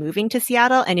interested in moving to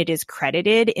Seattle, and it is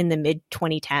credited in the mid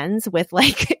 2010s with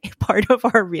like part of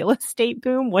our real estate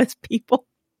boom was people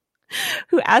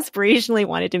who aspirationally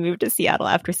wanted to move to Seattle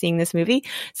after seeing this movie.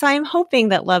 So I'm hoping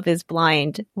that Love is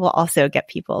Blind will also get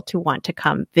people to want to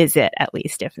come visit, at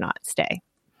least, if not stay.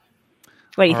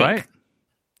 What do you think?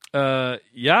 Right.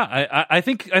 Yeah, I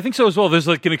think so as well. There's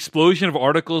like an explosion of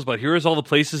articles about here's all the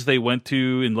places they went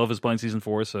to in Love is Blind season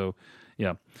 4. So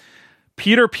yeah.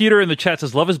 Peter in the chat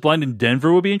says Love is Blind in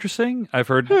Denver would be interesting. I've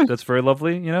heard that's very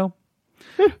lovely, you know.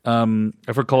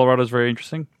 I've heard Colorado's very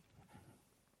interesting.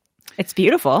 It's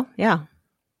beautiful, yeah.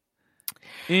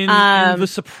 In The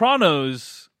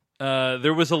Sopranos,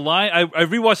 there was a line. I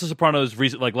rewatched The Sopranos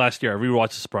like last year. I rewatched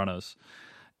The Sopranos,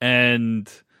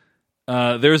 and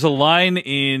there's a line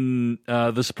in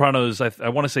The Sopranos. I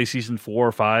want to say season 4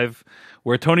 or 5,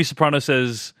 where Tony Soprano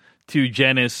says to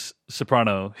Janice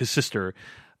Soprano, his sister,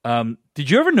 "Did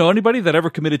you ever know anybody that ever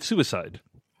committed suicide?"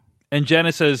 And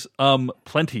Janice says,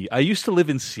 "Plenty. I used to live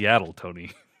in Seattle,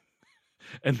 Tony."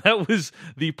 And that was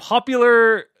the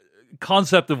popular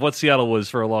concept of what Seattle was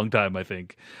for a long time, I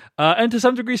think. And to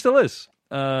some degree still is.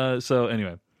 So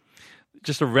anyway,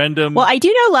 just a random... Well, I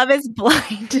do know Love is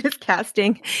Blind is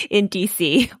casting in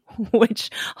DC, which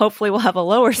hopefully will have a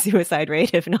lower suicide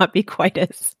rate, if not be quite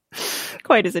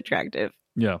as attractive.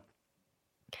 Yeah.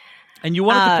 And you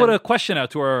wanted to put a question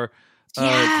out to our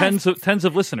tens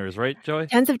of listeners, right, Joey?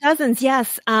 Tens of dozens,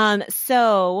 yes.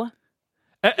 So...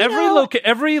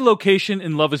 Every location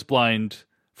in Love is Blind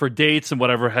for dates and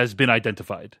whatever has been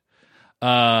identified.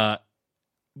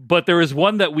 But there is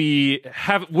one that we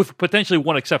have, with potentially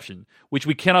one exception, which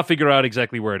we cannot figure out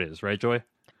exactly where it is, right, Joy?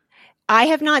 I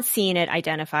have not seen it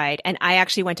identified, and I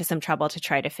actually went to some trouble to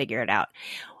try to figure it out.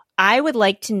 I would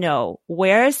like to know,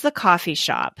 where's the coffee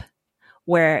shop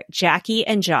where Jackie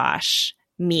and Josh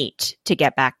meet to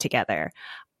get back together?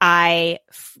 I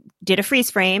did a freeze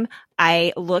frame.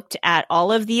 I looked at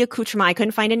all of the accoutrement. I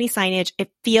couldn't find any signage. It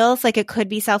feels like it could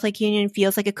be South Lake Union.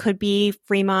 Feels like it could be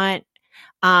Fremont.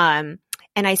 And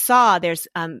I saw there's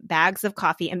bags of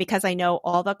coffee. And because I know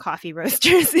all the coffee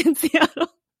roasters in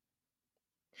Seattle,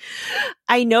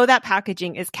 I know that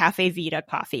packaging is Cafe Vita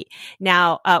coffee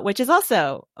now, which is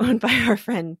also owned by our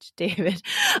friend David.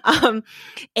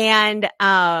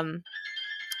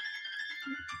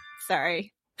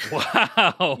 Sorry.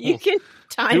 Wow. You can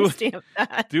timestamp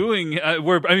that.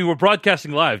 We're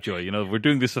broadcasting live, Joy. We're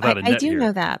doing this without a net. I do here.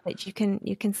 know that, but you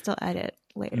can still edit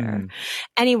later.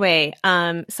 Anyway,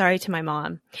 sorry to my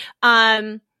mom.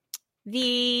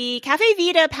 The Cafe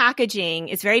Vita packaging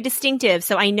is very distinctive.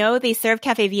 So I know they serve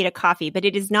Cafe Vita coffee, but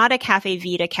it is not a Cafe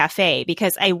Vita cafe,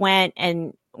 because I went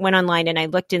online and I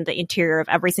looked in the interior of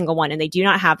every single one, and they do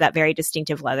not have that very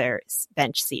distinctive leather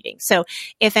bench seating. So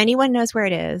if anyone knows where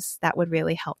it is, that would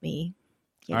really help me.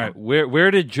 All right.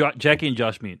 Where did Jackie and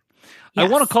Josh meet? Yes. I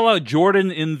want to call out Jordan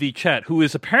in the chat, who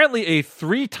is apparently a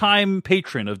 3-time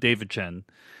patron of David Chen,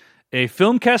 a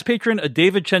Filmcast patron, a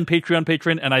David Chen Patreon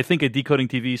patron, and I think a Decoding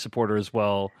TV supporter as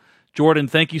well. Jordan,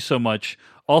 thank you so much.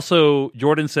 Also,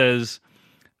 Jordan says...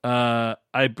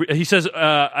 he says,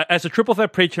 as a Triple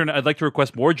Threat patron, I'd like to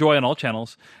request more joy on all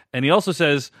channels. And he also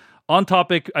says, on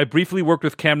topic, I briefly worked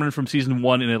with Cameron from season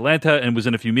 1 in Atlanta and was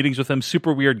in a few meetings with him.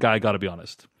 Super weird guy, gotta be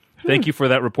honest. Thank you for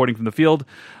that reporting from the field.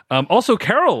 Also,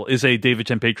 Carol is a David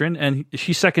Chen patron, and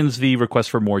she seconds the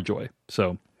request for more joy.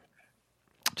 So,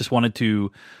 just wanted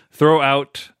to throw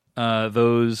out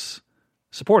those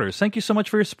supporters. Thank you so much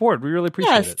for your support. We really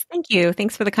appreciate it. Yes, thank you.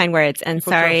 Thanks for the kind words. And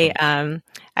sorry, I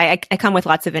come with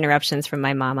lots of interruptions from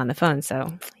my mom on the phone,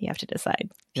 so you have to decide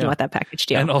if you want that package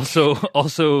deal. And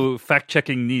also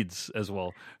fact-checking needs as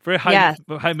well. Very high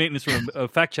maintenance from a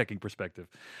fact-checking perspective.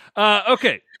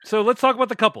 Okay, so let's talk about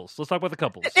the couples.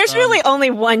 There's really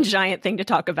only one giant thing to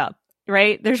talk about,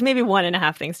 right? There's maybe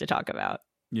 1.5 things to talk about.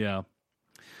 Yeah.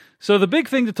 So the big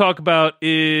thing to talk about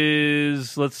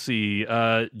is, let's see,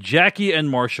 Jackie and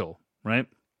Marshall, right?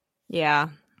 Yeah.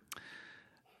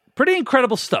 Pretty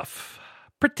incredible stuff.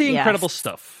 Incredible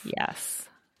stuff. Yes.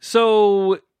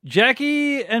 So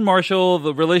Jackie and Marshall,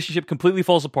 the relationship completely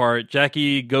falls apart.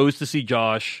 Jackie goes to see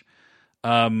Josh.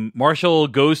 Marshall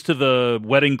goes to the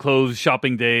wedding clothes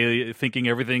shopping day thinking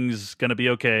everything's going to be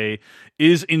okay.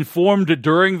 Is informed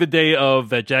during the day of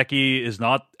that Jackie is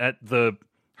not at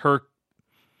her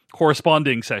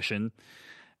corresponding session,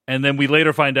 and then we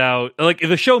later find out, like,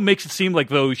 the show makes it seem like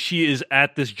though she is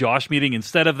at this Josh meeting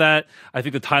instead of that. I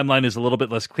think the timeline is a little bit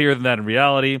less clear than that in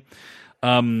reality.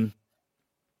 But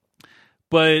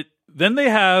then they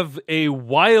have a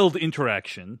wild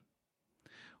interaction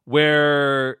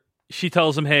where she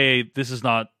tells him, "Hey, this is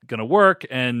not gonna work,"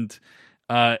 and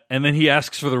then he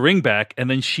asks for the ring back, and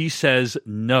then she says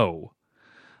no.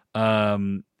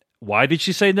 Why did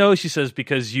she say no? She says,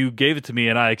 because you gave it to me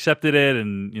and I accepted it,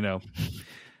 and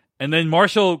and then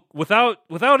Marshall, without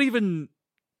even,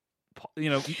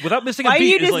 without missing a beat. Why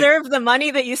you deserve the money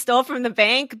that you stole from the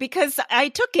bank? Because I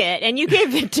took it and you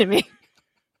gave it to me.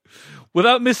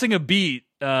 Without missing a beat,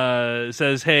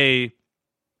 says, "Hey,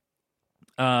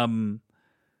 you know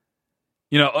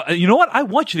what? I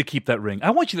want you to keep that ring.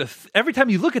 I want you to, every time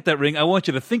you look at that ring, I want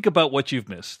you to think about what you've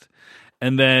missed."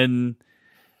 And then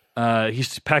he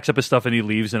packs up his stuff and he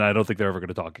leaves, and I don't think they're ever going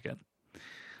to talk again.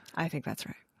 I think that's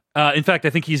right. In fact, I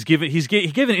think he gave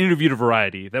an interview to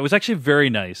Variety that was actually very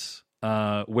nice.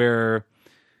 where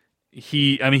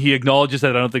he acknowledges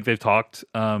that I don't think they've talked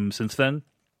since then.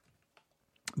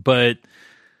 But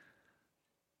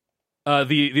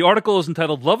the article is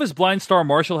entitled "Love is Blind" star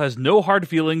Marshall has no hard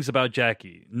feelings about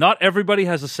Jackie. Not everybody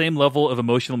has the same level of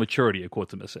emotional maturity, it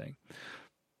quotes him as saying.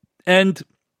 And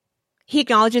he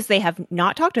acknowledges they have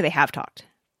not talked or they have talked.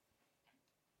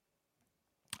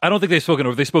 I don't think they've spoken,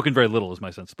 or they've spoken very little, is my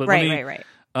sense. But right.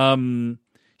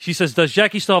 She says, "Does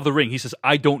Jackie still have the ring?" He says,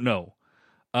 "I don't know."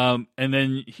 And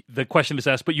then the question is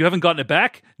asked, "But you haven't gotten it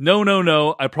back?"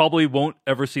 No. I probably won't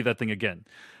ever see that thing again.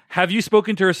 Have you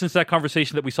spoken to her since that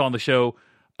conversation that we saw on the show?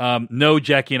 No,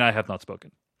 Jackie and I have not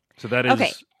spoken. So that is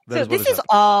okay. So this is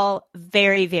all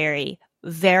very, very,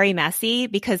 very messy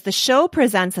because the show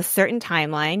presents a certain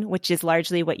timeline, which is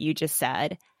largely what you just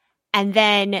said. And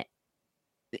then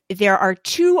there are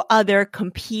two other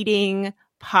competing,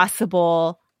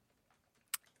 possible,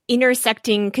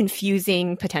 intersecting,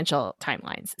 confusing potential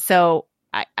timelines. So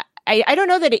I don't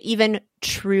know that it even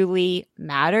truly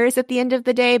matters at the end of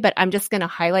the day, but I'm just going to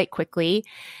highlight quickly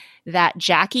that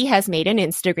Jackie has made an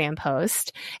Instagram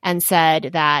post and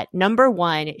said that, number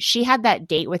one, she had that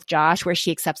date with Josh where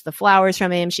she accepts the flowers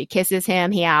from him. She kisses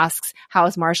him. He asks,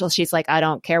 "How's Marshall?" She's like, "I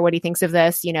don't care what he thinks of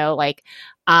this," at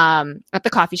the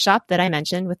coffee shop that I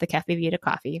mentioned with the Cafe Vita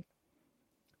coffee.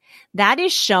 That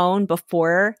is shown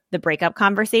before the breakup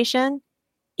conversation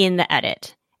in the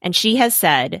edit. And she has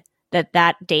said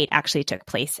that date actually took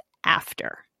place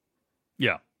after.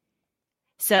 Yeah.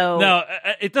 So now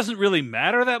it doesn't really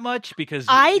matter that much because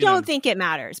I don't think it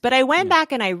matters. But I went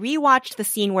back and I rewatched the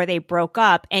scene where they broke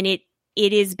up, and it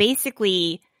is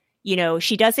basically,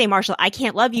 she does say, "Marshall, I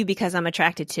can't love you because I'm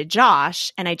attracted to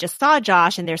Josh, and I just saw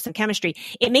Josh and there's some chemistry."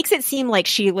 It makes it seem like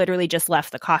she literally just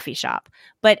left the coffee shop.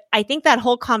 But I think that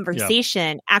whole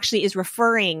conversation actually is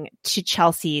referring to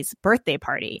Chelsea's birthday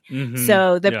party. Mm-hmm.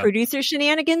 So the producer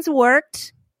shenanigans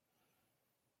worked.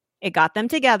 It got them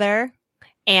together.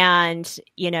 And,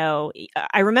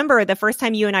 I remember the first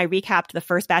time you and I recapped the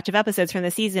first batch of episodes from the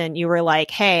season, you were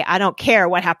like, "Hey, I don't care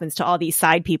what happens to all these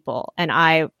side people." And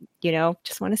I,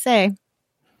 just want to say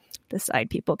the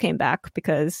side people came back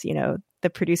because, the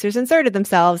producers inserted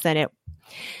themselves and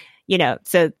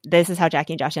so this is how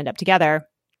Jackie and Josh end up together.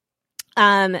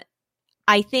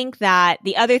 I think that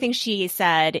the other thing she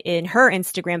said in her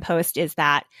Instagram post is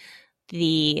that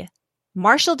the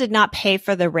Marshall did not pay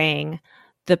for the ring.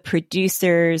 The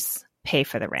producers pay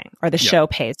for the ring, or the show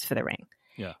pays for the ring.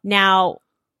 Yeah. Now,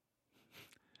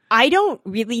 I don't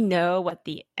really know what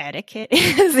the etiquette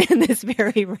is in this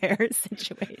very rare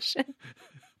situation.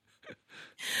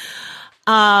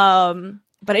 But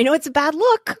I know it's a bad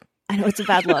look.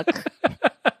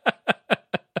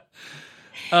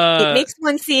 It makes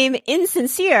one seem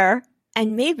insincere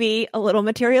and maybe a little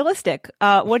materialistic.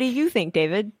 What do you think,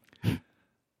 David?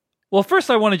 Well,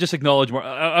 first, I want to just acknowledge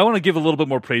I want to give a little bit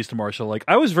more praise to Marshall. Like,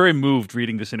 I was very moved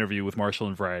reading this interview with Marshall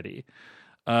in Variety.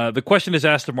 The question is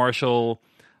asked of Marshall,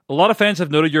 "A lot of fans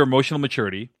have noted your emotional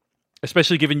maturity,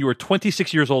 especially given you were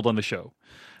 26 years old on the show.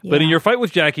 Yeah. But in your fight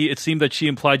with Jackie, it seemed that she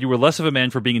implied you were less of a man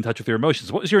for being in touch with your emotions.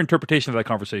 What was your interpretation of that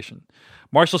conversation?"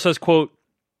 Marshall says, quote,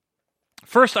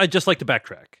 "First, I'd just like to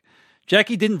backtrack.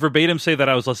 Jackie didn't verbatim say that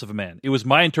I was less of a man. It was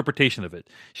my interpretation of it.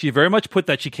 She very much put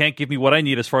that she can't give me what I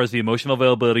need as far as the emotional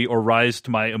availability or rise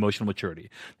to my emotional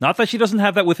maturity. Not that she doesn't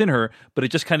have that within her, but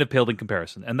it just kind of paled in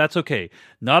comparison. And that's okay.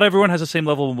 Not everyone has the same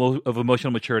level of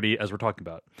emotional maturity as we're talking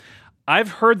about.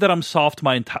 I've heard that I'm soft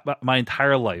my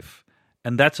entire life,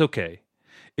 and that's okay.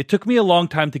 It took me a long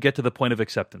time to get to the point of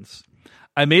acceptance.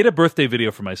 I made a birthday video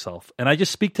for myself, and I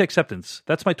just speak to acceptance.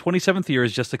 That's my 27th year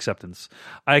is just acceptance.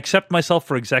 I accept myself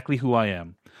for exactly who I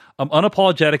am. I'm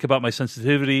unapologetic about my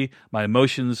sensitivity, my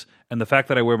emotions, and the fact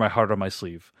that I wear my heart on my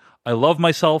sleeve. I love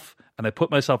myself, and I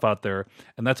put myself out there,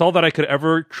 and that's all that I could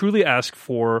ever truly ask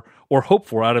for or hope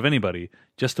for out of anybody,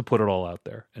 just to put it all out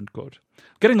there." End quote. I'm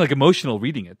getting emotional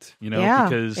reading it,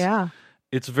 because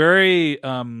it's very...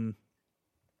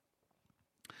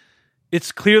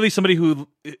 It's clearly somebody who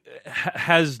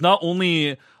has not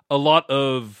only a lot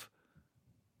of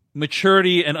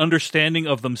maturity and understanding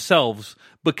of themselves,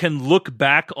 but can look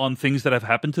back on things that have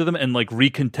happened to them and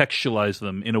recontextualize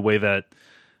them in a way that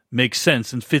makes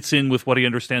sense and fits in with what he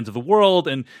understands of the world,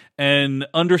 and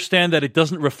understand that it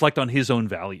doesn't reflect on his own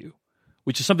value,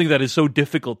 which is something that is so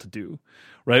difficult to do,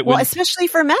 right? Well, especially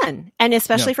for men, and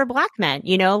especially for Black men,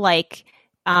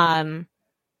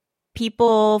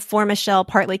 people form a shell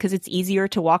partly because it's easier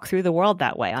to walk through the world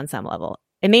that way on some level.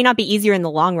 It may not be easier in the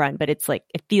long run, but it's it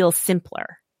feels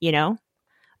simpler,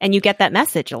 and you get that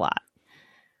message a lot.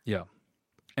 Yeah.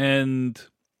 And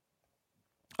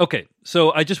okay,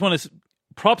 so I just want to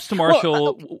props to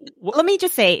Marshall. Let me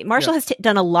just say, Marshall has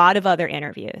done a lot of other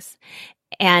interviews,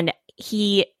 and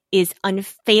he is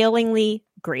unfailingly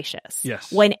gracious.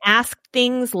 Yes. When asked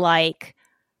things like,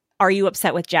 are you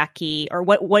upset with Jackie? Or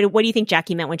what do you think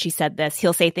Jackie meant when she said this?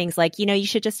 He'll say things like, you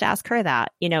should just ask her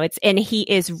that. And he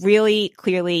is really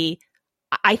clearly,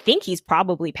 I think he's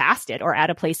probably past it or at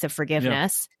a place of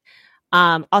forgiveness.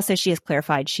 Yeah. Also, she has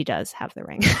clarified she does have the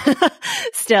ring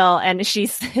still, and she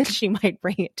might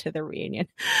bring it to the reunion.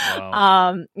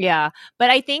 Wow. Yeah. But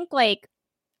I think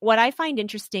what I find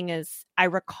interesting is I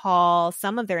recall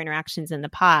some of their interactions in the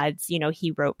pods.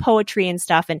 He wrote poetry and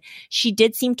stuff, and she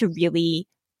did seem to really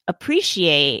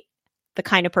appreciate the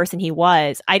kind of person he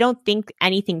was. I don't think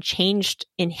anything changed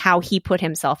in how he put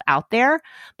himself out there,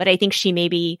 but I think she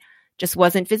maybe just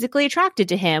wasn't physically attracted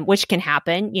to him, which can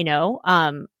happen,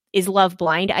 Is love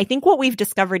blind? I think what we've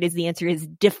discovered is the answer is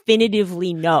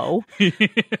definitively no.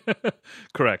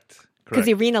 Correct. Because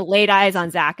Irina laid eyes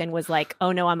on Zach and was like,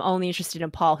 oh no, I'm only interested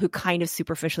in Paul, who kind of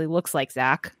superficially looks like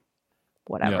Zach.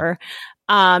 Whatever.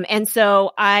 Yeah. And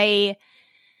so I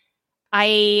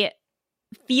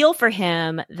feel for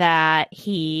him that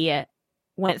he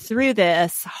went through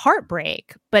this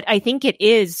heartbreak, but I think it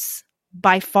is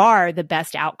by far the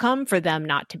best outcome for them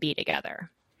not to be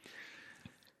together.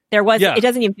 It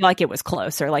doesn't even feel like it was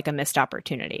close or like a missed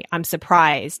opportunity. I'm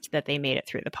surprised that they made it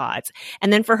through the pods.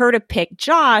 And then for her to pick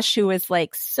Josh, who was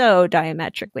like so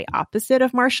diametrically opposite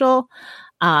of Marshall,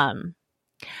 Jacquelina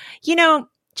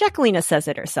says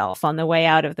it herself on the way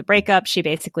out of the breakup. She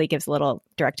basically gives a little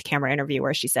direct camera interview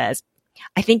where she says,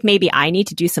 I think maybe I need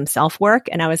to do some self-work.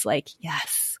 And I was like,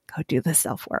 yes, go do the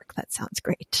self-work. That sounds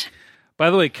great. By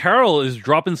the way, Carol is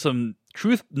dropping some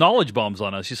truth knowledge bombs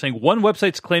on us. She's saying one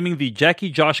website's claiming the Jackie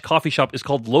Josh coffee shop is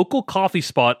called Local Coffee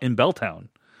Spot in Belltown.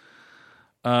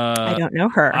 I don't know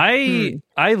her. I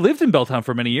lived in Belltown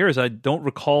for many years. I don't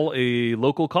recall a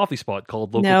local coffee spot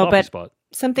called Local Coffee Spot.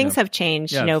 Some things have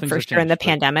changed, for sure in the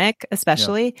pandemic,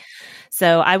 especially. Yeah.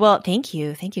 So I will. Thank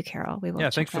you, Carol. We will. Yeah,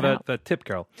 thanks for that tip,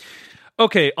 Carol.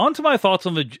 Okay, on to my thoughts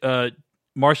on the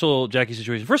Marshall Jackie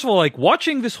situation. First of all,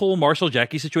 watching this whole Marshall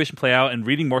Jackie situation play out and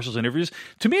reading Marshall's interviews,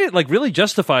 to me, it really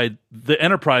justified the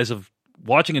enterprise of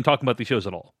watching and talking about these shows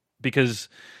at all. Because,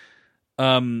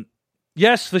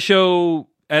 yes, the show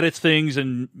edits things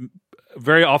and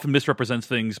very often misrepresents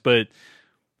things, but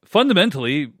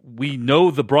fundamentally, we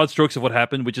know the broad strokes of what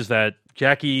happened, which is that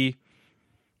Jackie,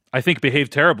 I think,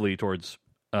 behaved terribly towards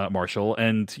Marshall,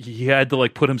 and he had to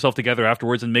put himself together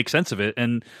afterwards and make sense of it.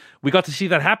 And we got to see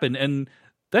that happen, and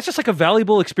that's just a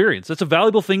valuable experience. That's a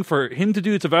valuable thing for him to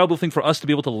do. It's a valuable thing for us to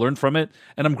be able to learn from it,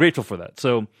 and I'm grateful for that.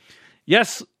 So,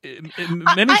 yes, in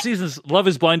many seasons, Love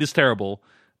is Blind is terrible,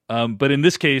 but in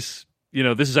this case,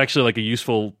 this is actually a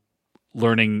useful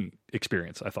learning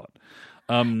experience, I thought.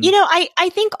 I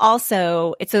think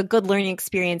also it's a good learning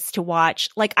experience to watch.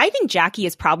 I think Jackie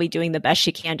is probably doing the best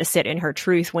she can to sit in her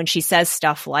truth when she says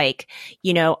stuff like,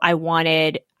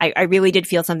 I really did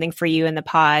feel something for you in the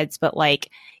pods, but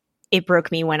it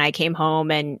broke me when I came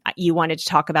home and you wanted to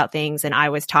talk about things and I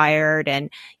was tired. And,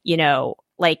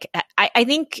 I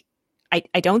think,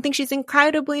 I don't think she's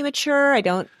incredibly mature. I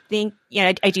don't think,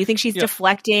 I do think she's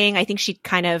deflecting. I think she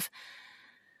kind of,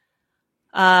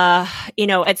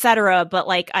 et cetera. But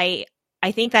I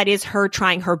think that is her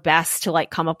trying her best to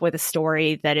come up with a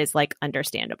story that is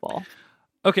understandable.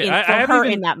 Okay. I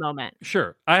haven't in that moment.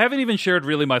 Sure. I haven't even shared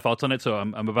really my thoughts on it. So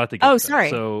I'm about to get to sorry.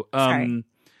 That. So, sorry.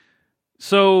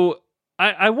 So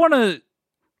I want to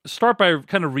start by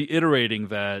kind of reiterating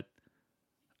that,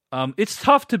 it's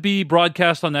tough to be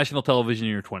broadcast on national television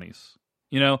in your 20s.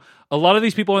 A lot of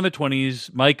these people are in their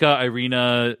 20s, Micah,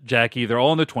 Irina, Jackie, they're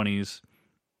all in their 20s.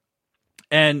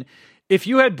 And if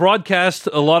you had broadcast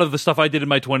a lot of the stuff I did in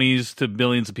my 20s to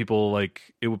millions of people, it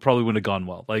probably wouldn't have gone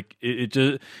well. It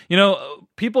just,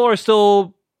 people are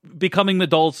still becoming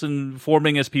adults and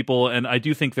forming as people. And I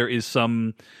do think there is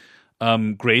some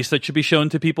grace that should be shown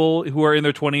to people who are in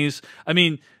their 20s. I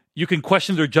mean, you can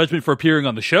question their judgment for appearing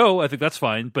on the show. I think that's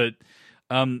fine. But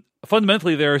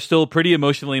fundamentally, there are still pretty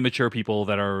emotionally mature people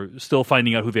that are still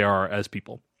finding out who they are as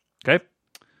people. Okay?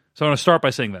 So I'm going to start by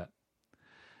saying that.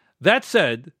 That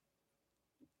said,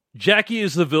 Jackie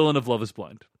is the villain of Love is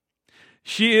Blind.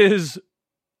 She is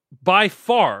by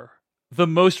far the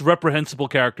most reprehensible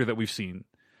character that we've seen.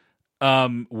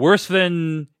 Worse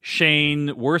than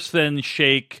Shane, worse than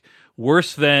Shake,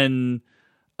 worse than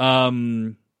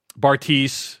Bartise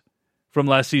from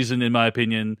last season, in my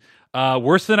opinion.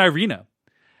 Worse than Irina.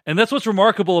 And that's what's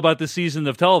remarkable about this season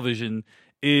of television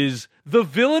is the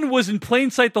villain was in plain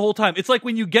sight the whole time. It's like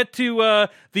when you get to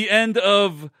the end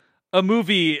of a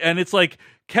movie and it's like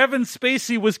Kevin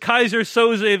Spacey was Kaiser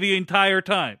Soze the entire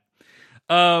time.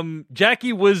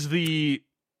 Jackie was the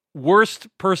worst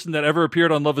person that ever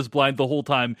appeared on Love is Blind the whole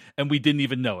time, and we didn't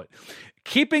even know it.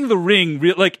 Keeping the ring,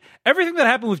 like everything that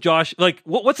happened with Josh, like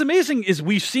what's amazing is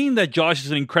we've seen that Josh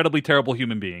is an incredibly terrible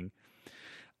human being.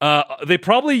 They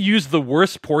probably used the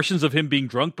worst portions of him being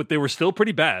drunk, but they were still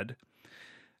pretty bad.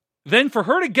 Then for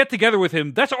her to get together with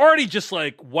him, that's already just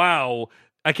like, wow,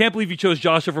 I can't believe you chose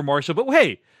Josh over Marshall. But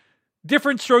hey,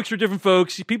 different strokes for different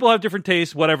folks. People have different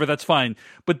tastes, whatever, that's fine.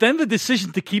 But then the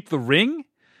decision to keep the ring,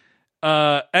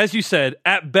 as you said,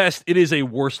 at best, it is a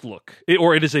worst look.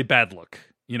 Or it is a bad look,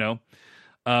 you know?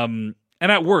 And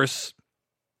at worst,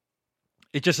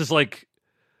 it just is like,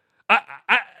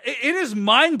 it is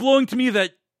mind-blowing to me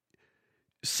that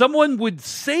someone would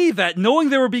say that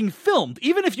knowing they were being filmed,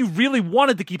 even if you really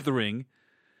wanted to keep the ring,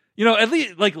 you know, at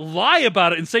least like lie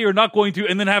about it and say you're not going to,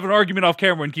 and then have an argument off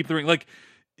camera and keep the ring. Like,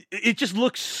 it just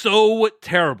looks so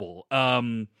terrible.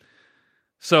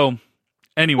 So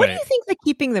anyway, what do you think the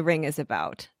keeping the ring is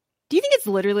about? Do you think it's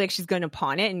literally like she's going to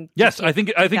pawn it? And yes, I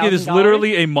think it is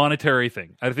literally a monetary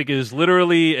thing. I think it is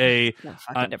literally a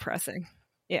fucking depressing.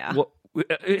 Yeah. Well,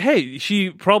 hey, she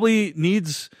probably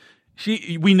needs.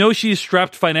 We know she is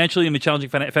strapped financially in a challenging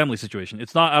family situation.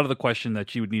 It's not out of the question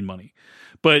that she would need money,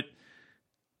 but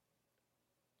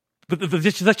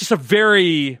that's just a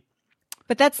very.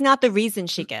 But that's not the reason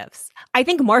she gives. I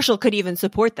think Marshall could even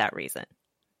support that reason.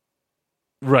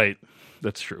 Right,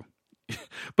 that's true.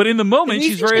 But in the moment,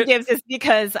 she's very. She gives is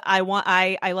because I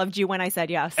loved you when I said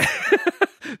yes.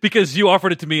 Because you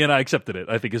offered it to me and I accepted it.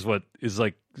 I think is what is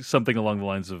like something along the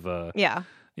lines of. Yeah.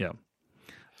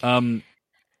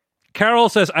 Carol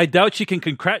says, I doubt she can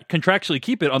contractually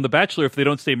keep it on The Bachelor. If they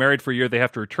don't stay married for a year, they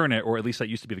have to return it, or at least that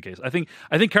used to be the case. I think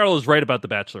Carol is right about The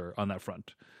Bachelor on that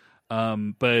front.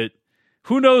 But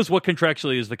who knows what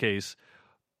contractually is the case.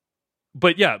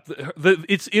 But yeah,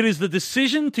 it is the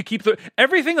decision to keep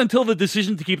everything until the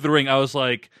decision to keep the ring. I was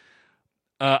like,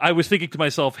 I was thinking to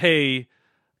myself, hey,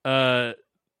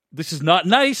 this is not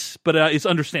nice, but it's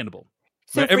understandable.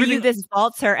 So for you, this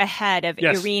vaults her ahead of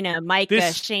Irina, Micah,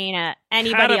 Shayna,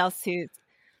 anybody else who's...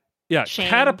 Yeah,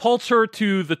 catapults her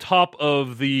to the top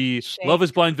of the Love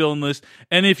is Blind villain list.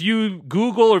 And if you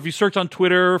Google or if you search on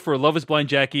Twitter for Love is Blind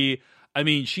Jackie, I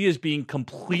mean, she is being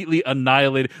completely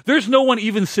annihilated. There's no one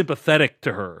even sympathetic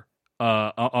to her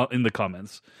in the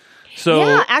comments. So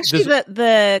yeah, actually,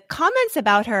 the comments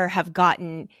about her have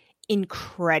gotten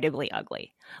incredibly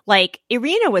ugly. Like,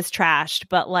 Irina was trashed,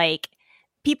 but like,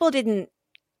 people didn't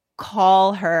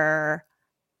call her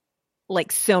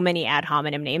like so many ad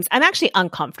hominem names. I'm actually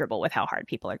uncomfortable with how hard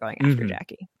people are going after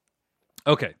Jackie.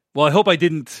 Okay. Well, I hope I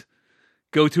didn't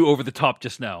go too over the top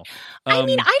just now. I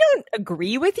mean, I don't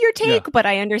agree with your take, but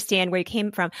I understand where you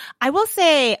came from. I will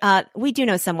say, we do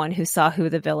know someone who saw who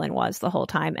the villain was the whole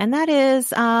time, and that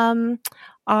is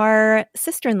our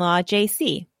sister-in-law,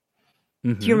 JC.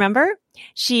 Do you remember?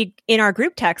 She, in our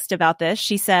group text about this,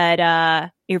 she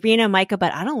said, Irina, Micah,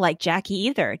 but I don't like Jackie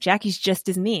either. Jackie's just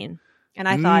as mean. And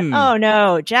I thought, oh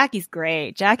no, Jackie's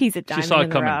great. Jackie's a diamond in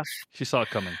the rough. She saw it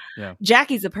coming. Yeah.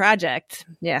 Jackie's a project.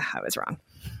 Yeah, I was wrong.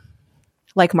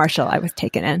 Like Marshall, I was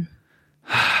taken in.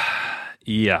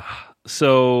 Yeah.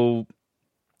 So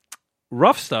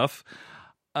rough stuff.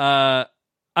 I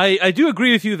do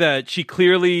agree with you that she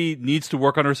clearly needs to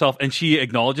work on herself, and she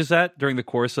acknowledges that during the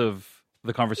course of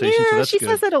the conversation. Yeah, so that's she good.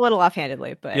 says it a little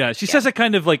offhandedly, but yeah, she says it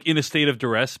kind of like in a state of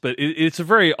duress, but it's a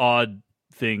very odd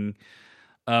thing.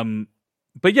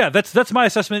 But yeah, that's my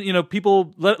assessment. You know,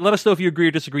 people let us know if you agree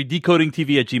or disagree.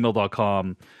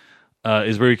 decodingtv@gmail.com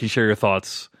is where you can share your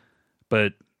thoughts.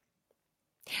 But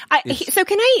so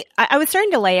can I was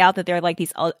starting to lay out that there are like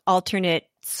these alternate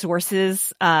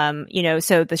sources. You know,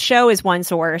 so the show is one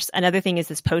source. Another thing is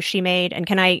this post she made. And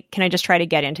can I just try to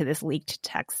get into this leaked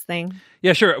text thing?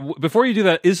 Yeah, sure. Before you do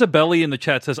that, Isabelli in the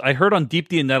chat says, I heard on Deep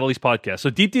D and Natalie's podcast. So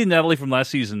Deep D and Natalie from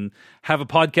last season have a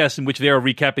podcast in which they are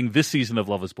recapping this season of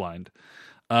Love is Blind.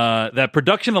 That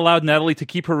production allowed Natalie to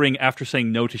keep her ring after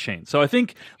saying no to Shane. So I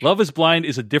think Love is Blind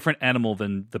is a different animal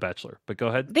than The Bachelor. But go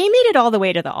ahead. They made it all the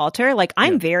way to the altar. Like,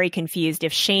 I'm very confused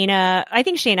if Shayna... I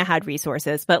think Shayna had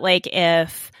resources, but like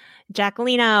if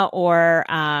Jacqueline or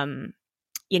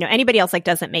you know, anybody else like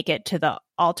doesn't make it to the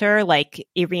altar, like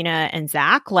Irina and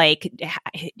Zach, like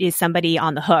is somebody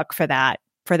on the hook for that,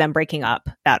 for them breaking up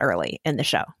that early in the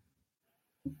show?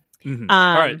 All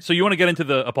right, so you want to get into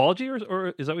the apology,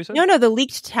 or is that what you said? No, the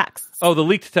leaked text. Oh, the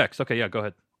leaked text. Okay, yeah, go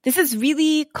ahead. this is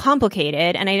really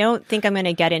complicated, and I don't think I'm going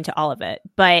to get into all of it.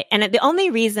 And the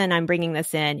only reason I'm bringing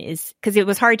this in is because it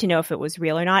was hard to know if it was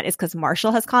real or not, is because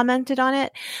Marshall has commented on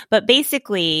it. But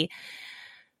basically,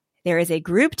 there is a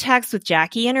group text with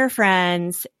Jackie and her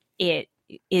friends. It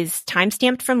is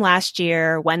timestamped from last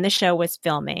year when the show was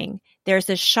filming. There's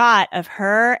a shot of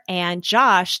her and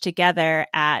Josh together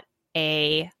at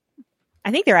I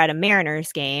think they're at a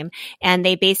Mariners game, and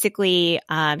they basically,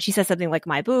 she says something like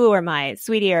my boo or my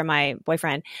sweetie or my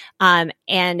boyfriend.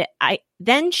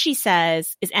 Then she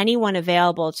says, is anyone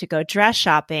available to go dress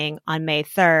shopping on May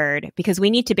 3rd? Because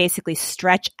we need to basically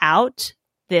stretch out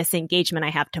this engagement I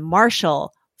have to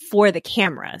Marshall for the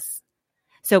cameras.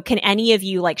 So can any of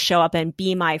you like show up and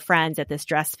be my friends at this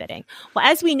dress fitting? Well,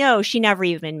 as we know, she never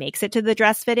even makes it to the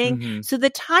dress fitting. Mm-hmm. So the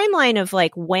timeline of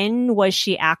like, when was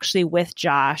she actually with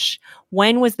Josh?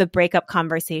 When was the breakup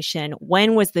conversation?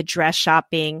 When was the dress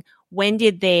shopping? When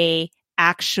did they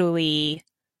actually,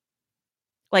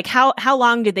 like, how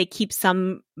long did they keep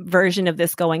some version of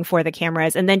this going for the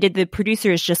cameras? And then did the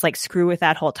producers just like screw with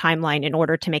that whole timeline in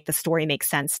order to make the story make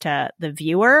sense to the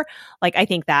viewer? Like, I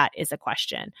think that is a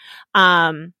question.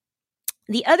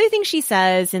 The other thing she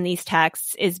says in these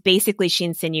texts is basically she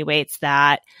insinuates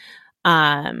that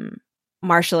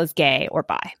Marshall is gay or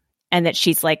bi, and that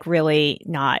she's like really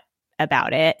not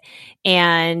about it.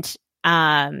 And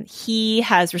he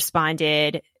has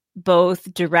responded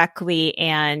both directly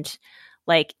and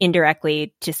like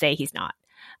indirectly to say he's not.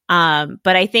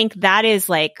 But I think that is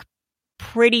like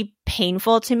pretty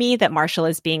painful to me that Marshall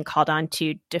is being called on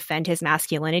to defend his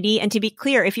masculinity. And to be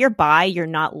clear, if you're bi, you're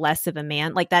not less of a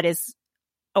man. Like that is,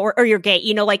 or you're gay,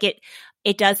 you know, like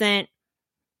it doesn't,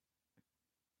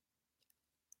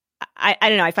 I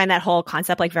don't know. I find that whole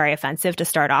concept like very offensive to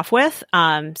start off with.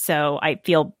 So I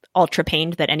feel ultra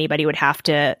pained that anybody would have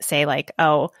to say like,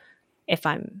 oh,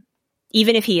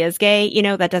 even if he is gay, you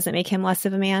know, that doesn't make him less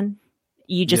of a man.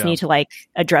 You just need to like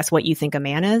address what you think a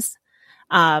man is.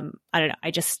 I don't know.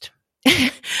 I just,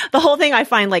 the whole thing I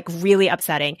find like really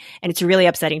upsetting. And it's really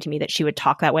upsetting to me that she would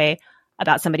talk that way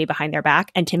about somebody behind their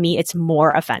back. And to me, it's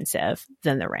more offensive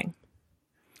than The Ring.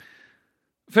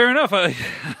 Fair enough.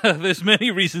 There's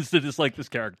many reasons to dislike this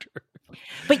character.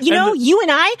 But you know, you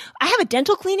and I have a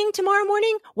dental cleaning tomorrow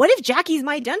morning. What if Jackie's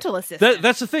my dental assistant?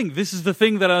 That's the thing. This is the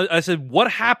thing that I said,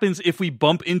 what happens if we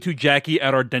bump into Jackie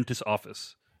at our dentist's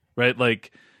office? Right?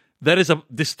 Like, that is a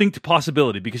distinct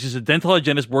possibility because she's a dental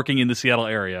hygienist working in the Seattle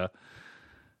area.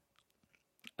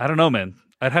 I don't know, man.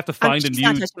 I'd have to find a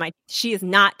new... She is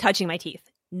not touching my teeth.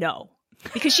 No.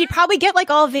 Because she'd probably get like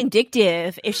all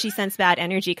vindictive if she sensed bad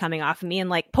energy coming off of me and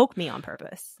like poke me on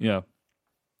purpose. Yeah.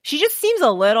 She just seems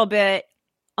a little bit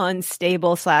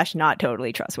unstable / not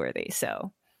totally trustworthy.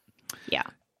 So, yeah.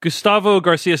 Gustavo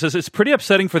Garcia says, it's pretty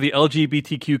upsetting for the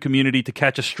LGBTQ community to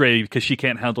catch a stray because she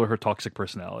can't handle her toxic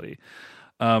personality.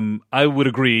 I would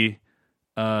agree.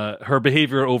 Her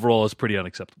behavior overall is pretty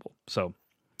unacceptable. So,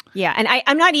 yeah. And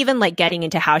I'm not even like getting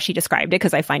into how she described it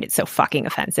because I find it so fucking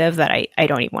offensive that I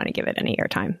don't even want to give it any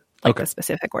airtime, like the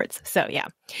specific words. So, yeah.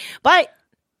 But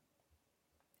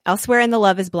elsewhere in the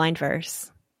Love is Blind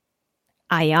verse,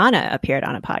 Ayanna appeared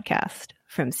on a podcast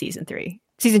from season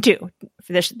 2,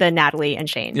 for the Natalie and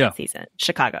Shane season,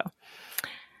 Chicago.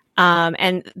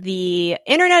 And the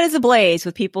internet is ablaze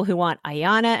with people who want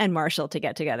Ayanna and Marshall to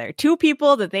get together. 2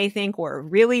 people that they think were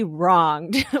really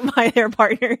wronged by their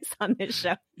partners on this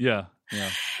show. Yeah. Yeah.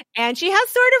 And she has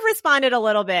sort of responded a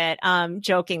little bit,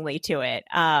 jokingly to it.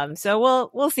 So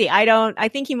we'll see. I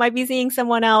think he might be seeing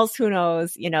someone else. Who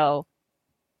knows? You know,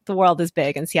 the world is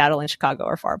big and Seattle and Chicago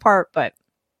are far apart, but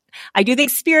I do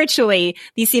think spiritually,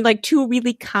 these seem like 2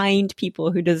 really kind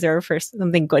people who deserve for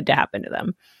something good to happen to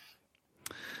them.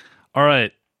 All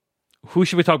right. Who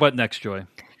should we talk about next, Joy?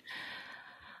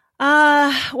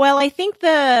 Well, I think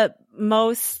the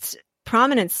most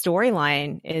prominent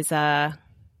storyline is Kwame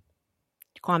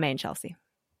and Chelsea.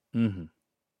 Mm-hmm.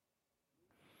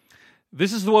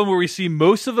 This is the one where we see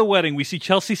most of the wedding. We see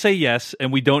Chelsea say yes,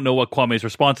 and we don't know what Kwame's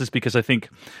response is because I think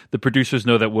the producers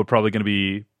know that we're probably going to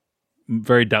be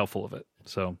very doubtful of it.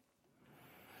 So,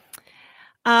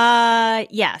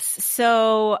 yes.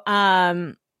 So,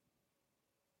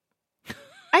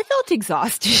 I felt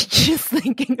exhausted just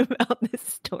thinking about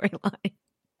this storyline.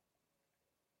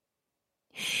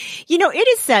 You know, it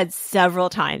is said several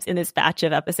times in this batch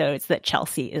of episodes that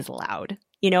Chelsea is loud,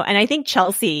 you know, and I think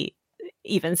Chelsea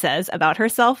even says about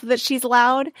herself that she's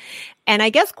loud. And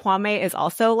I guess Kwame is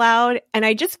also loud. And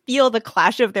I just feel the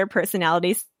clash of their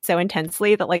personalities so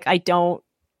intensely that like, I don't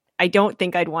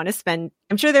think I'd want to spend,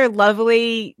 I'm sure they're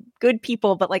lovely, good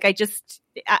people, but like, I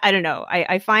don't know.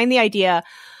 I find the idea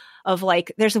of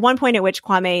like, there's one point at which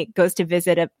Kwame goes to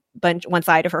visit one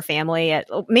side of her family at,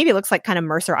 maybe it looks like kind of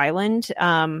Mercer Island,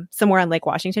 somewhere on Lake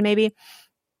Washington, maybe.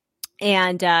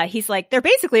 And he's like, they're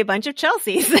basically a bunch of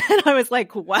Chelseas. And I was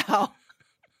like, wow.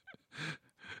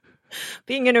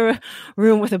 Being in a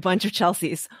room with a bunch of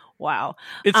Chelseas. Wow.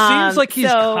 It seems like he's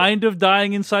kind of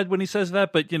dying inside when he says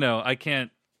that, but, I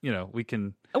can't, we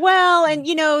can. Well, and,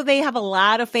 they have a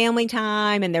lot of family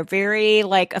time and they're very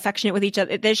like affectionate with each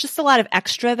other. There's just a lot of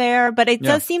extra there, but it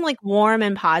does seem like warm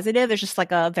and positive. There's just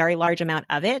like a very large amount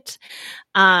of it.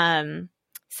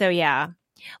 So yeah,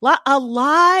 a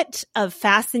lot of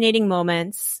fascinating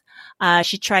moments.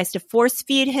 She tries to force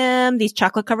feed him these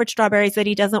chocolate covered strawberries that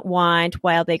he doesn't want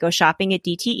while they go shopping at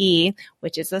DTE,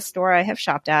 which is a store I have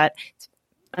shopped at. It's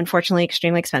unfortunately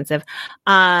extremely expensive.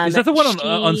 Is that the one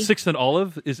on 6th and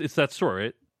Olive? It's that store,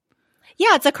 right?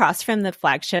 Yeah, it's across from the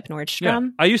flagship Nordstrom. Yeah.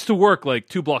 I used to work like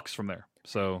 2 blocks from there.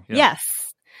 So yeah.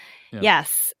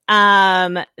 Yes.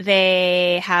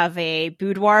 They have a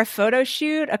boudoir photo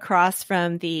shoot across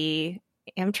from the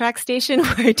Amtrak station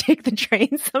where I take the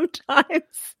train sometimes.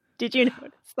 Did you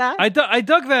notice that? I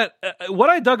dug that. What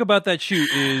I dug about that shoot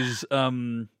is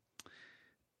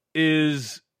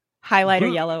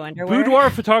highlighter yellow underwear. Boudoir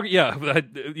photography. Yeah,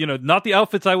 not the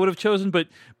outfits I would have chosen, but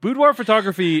boudoir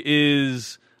photography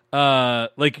is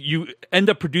like you end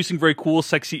up producing very cool,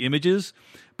 sexy images,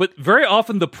 but very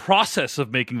often the process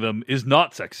of making them is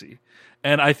not sexy.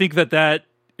 And I think that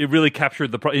it really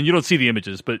captured and you don't see the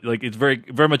images, but like it's very,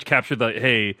 very much captured that,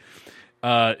 hey,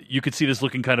 you could see this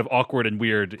looking kind of awkward and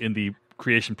weird in the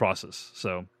creation process.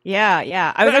 So yeah.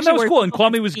 That was cool. And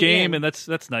Kwame was game, and that's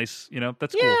nice.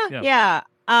 That's cool. Yeah.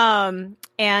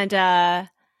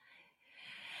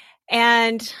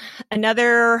 And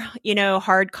another,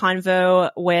 hard convo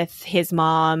with his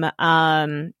mom,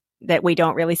 that we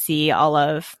don't really see all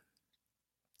of.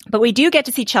 But we do get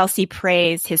to see Chelsea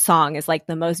praise his song as like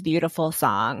the most beautiful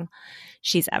song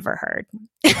she's ever heard.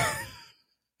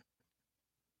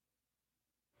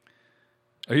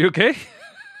 Are you okay?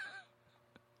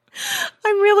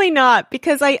 I'm really not,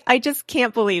 because I just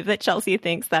can't believe that Chelsea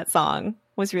thinks that song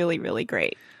was really, really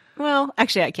great. Well,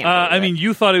 actually, I can't. I mean,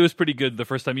 you thought it was pretty good the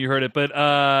first time you heard it, but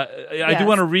I do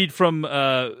want to read from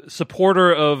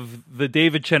supporter of the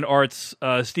David Chen Arts,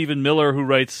 Stephen Miller, who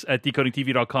writes at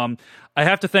decodingtv.com. I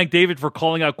have to thank David for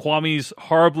calling out Kwame's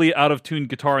horribly out-of-tune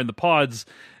guitar in the pods.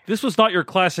 This was not your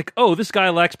classic, oh, this guy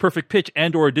lacks perfect pitch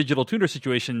and or a digital tuner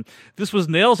situation. This was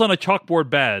nails on a chalkboard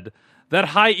bad. That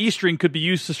high E string could be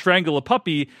used to strangle a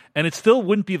puppy, and it still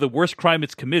wouldn't be the worst crime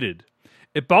it's committed.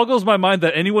 It boggles my mind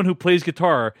that anyone who plays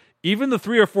guitar, even the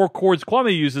 3 or 4 chords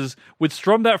Kwame uses, would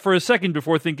strum that for a second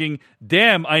before thinking,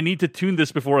 damn, I need to tune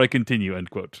this before I continue, end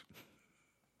quote.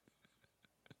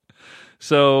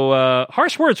 So,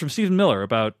 harsh words from Stephen Miller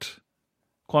about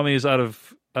Kwame's out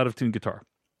of tune guitar.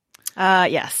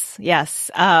 Yes.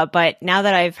 But now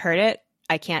that I've heard it,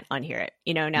 I can't unhear it,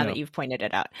 now that you've pointed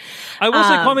it out. I will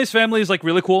say Kwame's family is like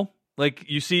really cool. Like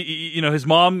you see, his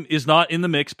mom is not in the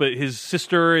mix, but his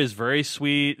sister is very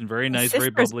sweet and very nice,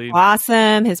 very bubbly.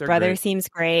 Awesome. His brother great. Seems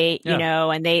great,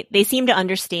 and they seem to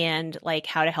understand like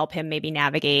how to help him maybe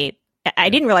navigate. I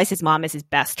didn't realize his mom is his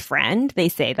best friend. They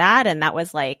say that, and that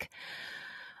was like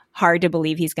hard to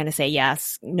believe he's going to say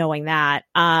yes, knowing that.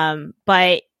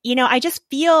 But I just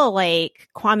feel like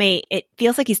Kwame, it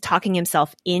feels like he's talking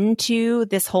himself into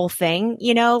this whole thing,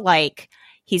 like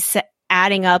he's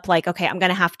adding up like, okay, I'm going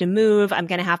to have to move. I'm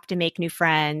going to have to make new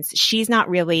friends. She's not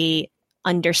really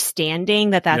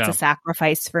understanding that that's a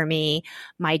sacrifice for me.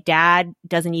 My dad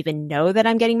doesn't even know that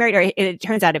I'm getting married, or it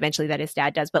turns out eventually that his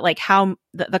dad does, but like how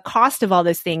the cost of all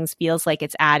those things feels like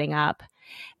it's adding up.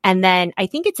 And then I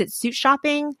think it's at suit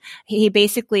shopping. He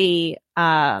basically,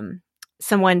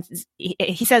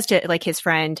 he says to like his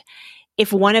friend,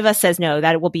 if one of us says no,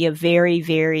 that will be a very,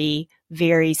 very,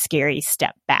 very scary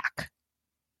step back.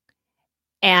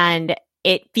 And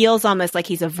it feels almost like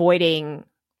he's avoiding,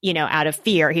 out of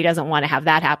fear. He doesn't want to have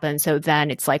that happen. So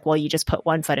then it's like, well, you just put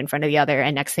one foot in front of the other,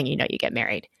 and next thing you know, you get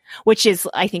married, which is,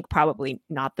 I think, probably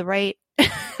not the right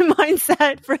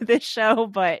mindset for this show.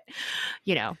 But,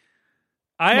 Matt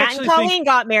and Colleen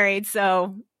got married,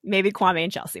 so maybe Kwame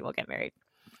and Chelsea will get married.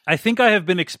 I think I have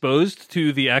been exposed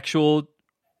to the actual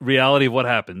reality of what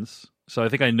happens. So I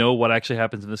think I know what actually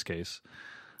happens in this case.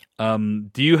 Do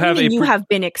you have you have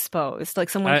been exposed? Like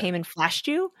someone came and flashed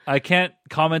you? I can't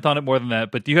comment on it more than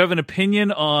that, but do you have an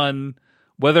opinion on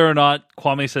whether or not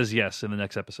Kwame says yes in the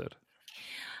next episode?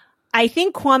 I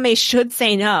think Kwame should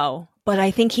say no, but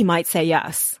I think he might say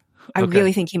yes. I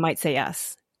really think he might say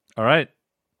yes. All right.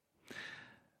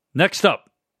 Next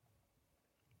up.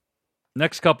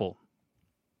 Next couple.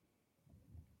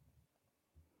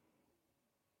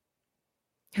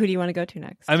 Who do you want to go to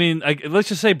next? I mean, let's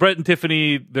just say Brett and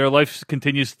Tiffany, their life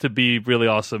continues to be really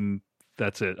awesome.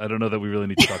 That's it. I don't know that we really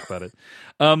need to talk about it.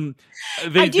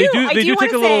 They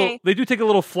do take a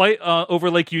little flight over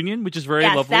Lake Union, which is very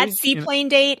lovely. That seaplane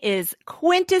date is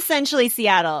quintessentially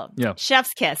Seattle. Yeah.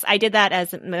 Chef's kiss. I did that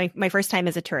as my first time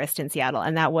as a tourist in Seattle,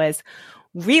 and that was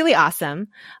really awesome.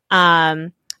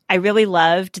 I really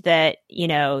loved that,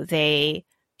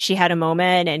 she had a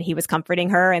moment and he was comforting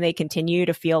her, and they continue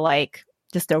to feel like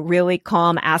just a really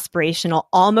calm, aspirational,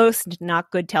 almost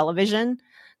not good television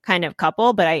kind of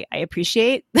couple. But I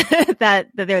appreciate that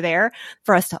they're there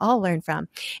for us to all learn from.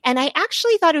 And I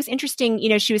actually thought it was interesting,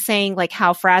 she was saying like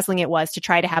how frazzling it was to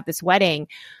try to have this wedding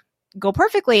go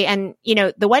perfectly. And,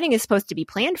 the wedding is supposed to be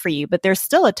planned for you, but there's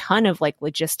still a ton of like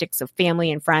logistics of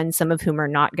family and friends, some of whom are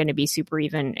not going to be super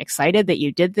even excited that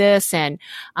you did this. And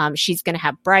she's going to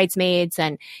have bridesmaids.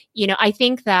 And, I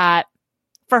think that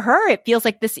for her, it feels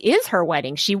like this is her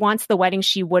wedding. She wants the wedding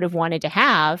she would have wanted to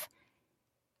have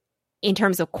in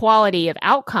terms of quality of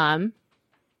outcome.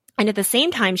 And at the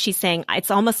same time, she's saying,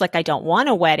 it's almost like I don't want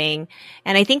a wedding.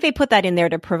 And I think they put that in there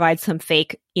to provide some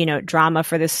fake, drama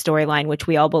for this storyline, which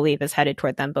we all believe is headed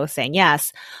toward them both saying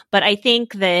yes. But I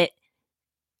think that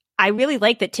I really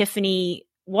like that Tiffany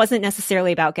wasn't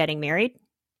necessarily about getting married.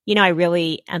 I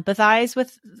really empathize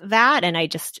with that, and I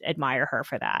just admire her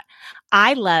for that.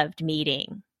 I loved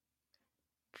meeting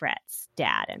Brett's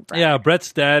dad and Brett. Yeah,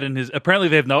 Brett's dad and apparently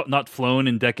they have not flown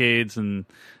in decades, and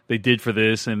they did for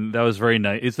this, and that was very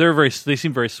nice. They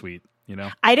seem very sweet,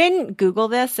 I didn't Google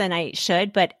this, and I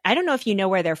should, but I don't know if you know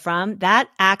where they're from. That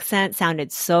accent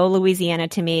sounded so Louisiana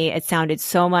to me. It sounded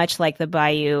so much like the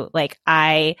Bayou. Like,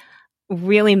 I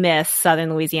really miss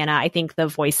Southern Louisiana. I think the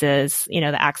voices,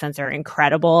 the accents are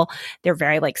incredible. They're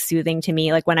very like soothing to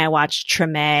me. Like when I watch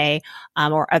Treme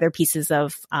or other pieces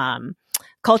of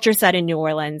culture set in New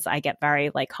Orleans, I get very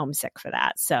like homesick for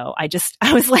that. So I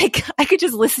was like, I could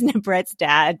just listen to Brett's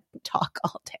dad talk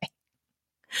all day.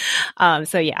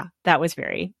 So yeah, that was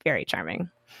very, very charming.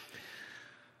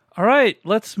 All right,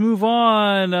 let's move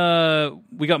on.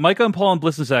 We got Micah and Paul and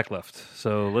Bliss and Zach left.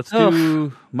 So let's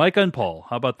do Micah and Paul.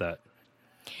 How about that?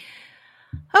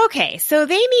 Okay, so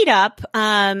they meet up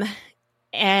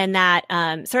in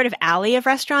that sort of alley of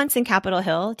restaurants in Capitol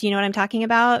Hill. Do you know what I'm talking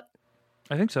about?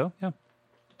 I think so, yeah.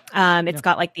 It's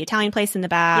got like the Italian place in the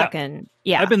back, and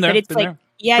I've been there. But it's been like, there.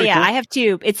 Yeah, Cool. I have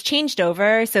too. It's changed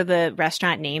over, so the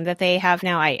restaurant name that they have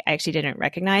now, I actually didn't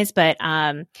recognize. But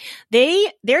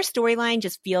their storyline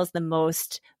just feels the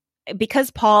most,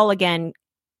 because Paul again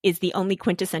is the only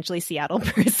quintessentially Seattle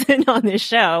person on this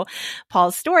show.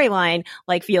 Paul's storyline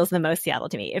like feels the most Seattle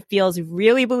to me. It feels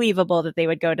really believable that they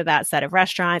would go to that set of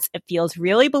restaurants. It feels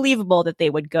really believable that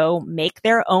they would go make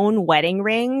their own wedding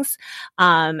rings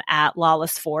at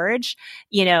Lawless Forge.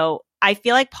 I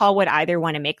feel like Paul would either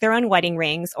want to make their own wedding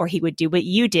rings, or he would do what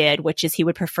you did, which is he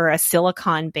would prefer a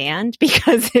silicone band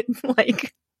because it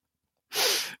like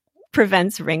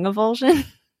prevents ring avulsion.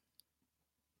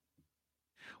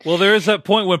 Well, there is that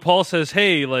point when Paul says,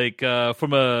 "Hey, like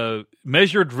from a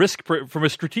measured risk, from a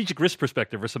strategic risk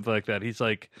perspective, or something like that." He's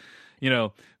like,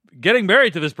 getting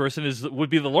married to this person would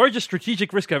be the largest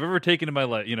strategic risk I've ever taken in my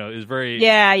life. Is very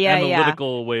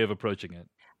analytical way of approaching it.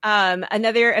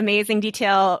 Another amazing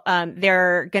detail,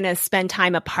 they're going to spend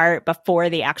time apart before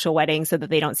the actual wedding so that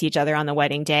they don't see each other on the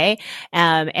wedding day.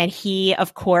 And he,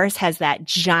 of course, has that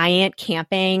giant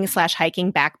camping /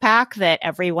 hiking backpack that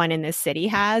everyone in this city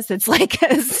has. It's like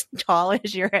as tall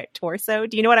as your torso.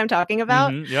 Do you know what I'm talking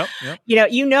about? Mm-hmm.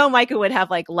 Yep. Micah would have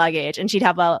like luggage, and she'd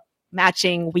have a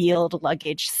matching wheeled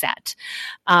luggage set.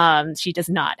 She does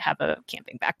not have a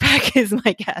camping backpack is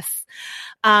my guess.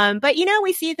 But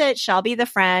we see that Shelby, the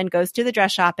friend, goes to the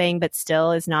dress shopping, but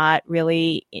still is not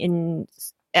really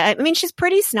she's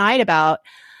pretty snide about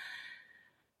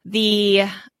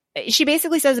she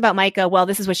basically says about Micah, well,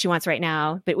 this is what she wants right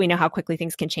now, but we know how quickly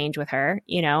things can change with her,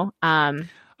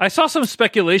 I saw some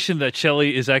speculation that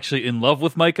Shelley is actually in love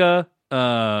with Micah,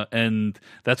 and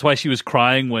that's why she was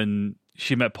crying when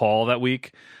she met Paul that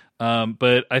week.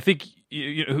 But I think,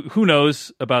 who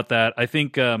knows about that? I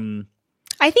think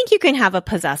you can have a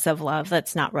possessive love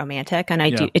that's not romantic, and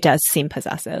it does seem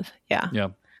possessive. Yeah. Yeah.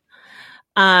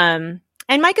 And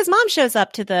Micah's mom shows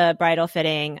up to the bridal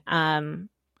fitting. And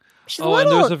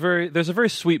there's a very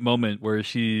sweet moment where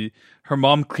her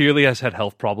mom clearly has had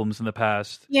health problems in the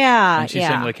past. Yeah. And she's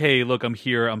saying like, "Hey, look, I'm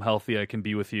here. I'm healthy. I can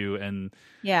be with you." And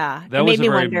yeah, it made me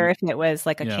wonder if it was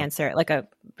like a cancer, like a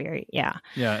very, Yeah.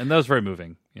 And that was very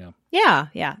moving. Yeah.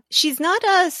 Yeah. She's not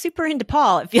super into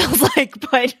Paul, it feels like,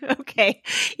 but okay.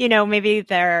 Maybe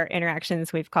their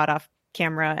interactions we've caught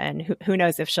camera, and who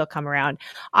knows if she'll come around.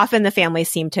 Often the families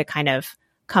seem to kind of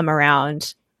come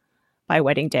around by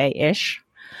wedding day ish.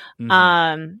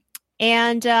 Mhm.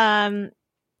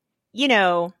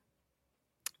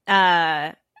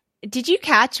 Did you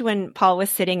catch when Paul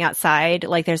was sitting outside,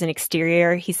 like there's an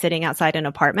exterior, he's sitting outside an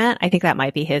apartment? I think that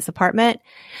might be his apartment.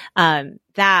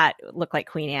 That looked like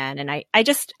Queen Anne. And I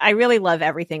really love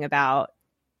everything about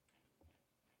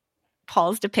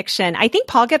Paul's depiction. I think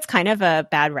Paul gets kind of a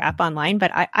bad rap online, but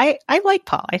I like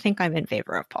Paul. I think I'm in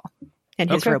favor of Paul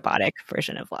and his robotic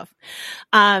version of love.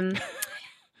 Well,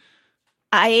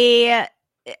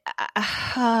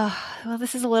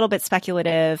 this is a little bit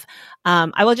speculative.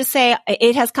 I will just say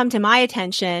it has come to my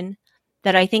attention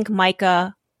that I think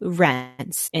Micah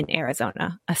rents in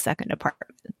Arizona a second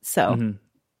apartment. So,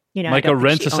 Micah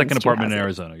rents a second apartment in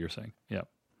Arizona, you're saying? Yeah.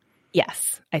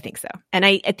 Yes, I think so. And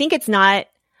I think it's not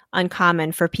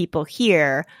uncommon for people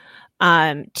here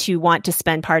to want to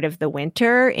spend part of the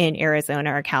winter in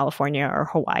Arizona or California or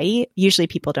Hawaii. Usually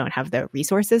people don't have the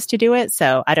resources to do it.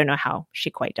 So I don't know how she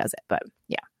quite does it, but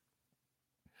yeah.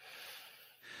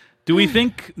 Do we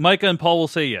think Micah and Paul will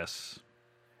say yes?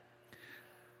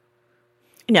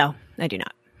 No, I do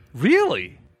not.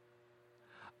 Really?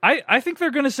 I think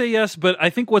they're going to say yes, but I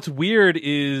think what's weird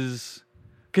is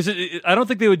because I don't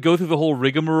think they would go through the whole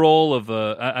rigmarole of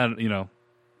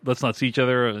let's not see each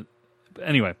other.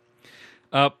 Anyway,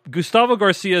 Gustavo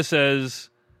Garcia says,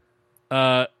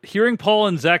 hearing Paul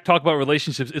and Zach talk about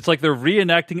relationships, it's like they're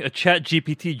reenacting a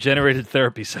ChatGPT generated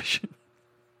therapy session.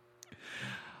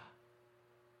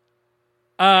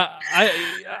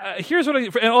 Here's what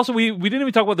and also we didn't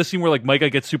even talk about the scene where like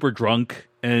Micah gets super drunk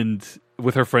and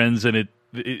with her friends, and it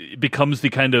becomes the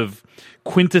kind of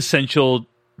quintessential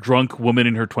drunk woman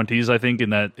in her 20s, I think,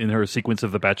 in her sequence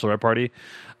of the bachelorette party.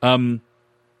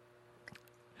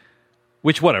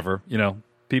 Which, whatever,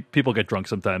 people get drunk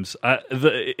sometimes.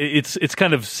 It's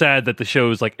kind of sad that the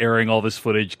show is like airing all this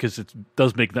footage because it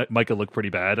does make Micah look pretty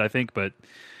bad, I think, but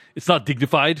it's not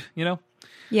dignified,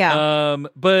 Yeah.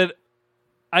 But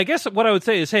I guess what I would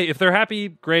say is, hey, if they're happy,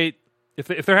 great.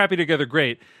 If they're happy together,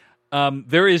 great.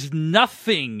 There is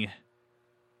nothing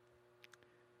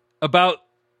about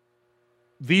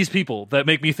these people that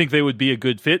make me think they would be a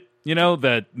good fit,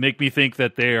 that make me think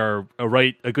that they are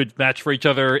a good match for each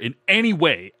other in any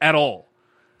way at all.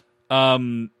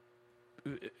 In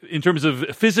terms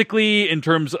of physically, in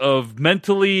terms of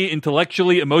mentally,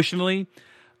 intellectually, emotionally,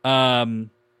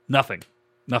 nothing.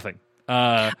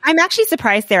 I'm actually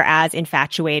surprised they're as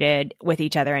infatuated with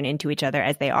each other and into each other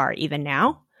as they are even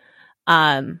now.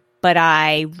 But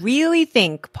I really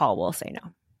think Paul will say no.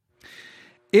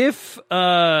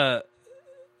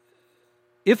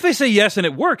 If they say yes and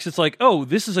it works, it's like, oh,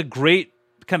 this is a great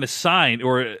kind of sign,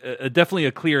 or definitely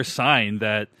a clear sign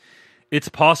that it's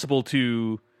possible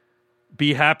to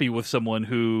be happy with someone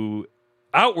who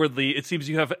outwardly it seems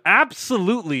you have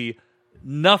absolutely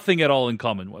nothing at all in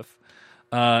common with.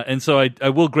 And so I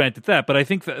will grant it that, but I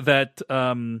think that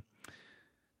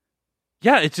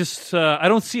it's just I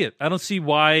don't see it. I don't see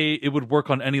why it would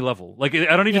work on any level. Like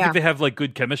I don't even think they have like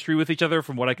good chemistry with each other,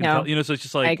 from what I can tell. So it's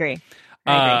just like I agree.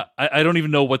 I don't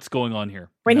even know what's going on here.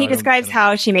 When he describes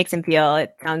how she makes him feel,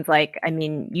 it sounds like,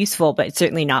 useful, but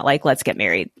certainly not like let's get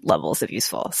married levels of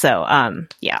useful. So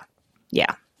yeah.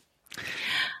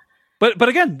 But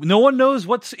again, no one knows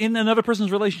what's in another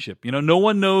person's relationship. No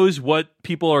one knows what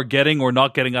people are getting or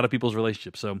not getting out of people's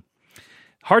relationships. So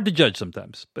hard to judge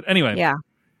sometimes. But anyway. Yeah.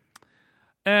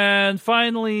 And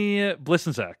finally, Bliss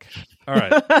and Zach. All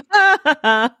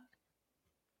right.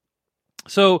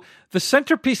 So the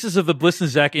centerpieces of the Bliss and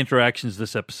Zach interactions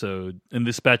this episode, in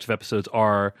this batch of episodes,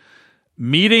 are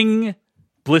meeting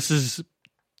Bliss's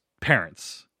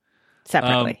parents.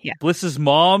 Separately, yeah. Bliss's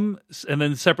mom, and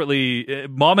then separately,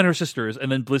 mom and her sisters,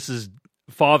 and then Bliss's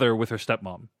father with her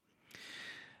stepmom.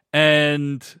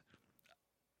 And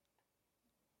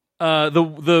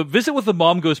the visit with the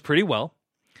mom goes pretty well.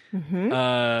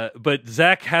 Mm-hmm. But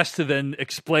Zach has to then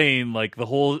explain like the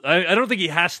whole. I don't think he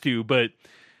has to, but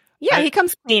he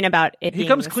comes clean about it. He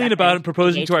comes clean about it,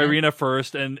 proposing to Irina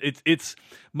first, and it's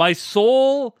my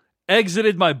soul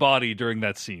exited my body during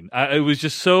that scene. It was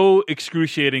just so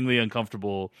excruciatingly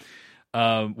uncomfortable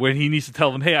when he needs to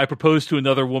tell them, "Hey, I proposed to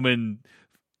another woman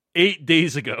 8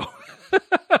 days ago."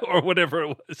 Or whatever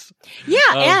it was. Yeah,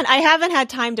 and I haven't had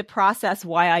time to process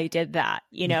why I did that.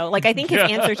 Like I think his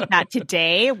answer to that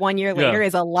today, 1 year later,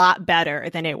 is a lot better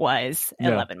than it was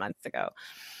 11 months ago.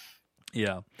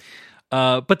 Yeah.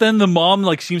 But then the mom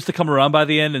like seems to come around by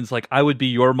the end, and it's like, I would be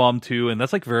your mom too. And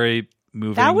that's like very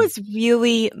moving. That was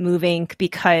really moving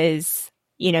because,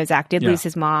 Zach did lose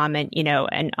his mom and,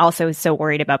 and also is so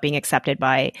worried about being accepted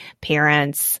by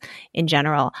parents in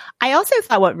general. I also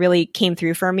thought what really came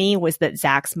through for me was that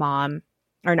Zach's mom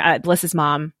or Bliss's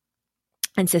mom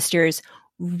and sisters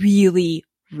really,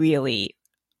 really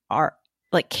are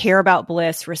like care about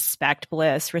Bliss, respect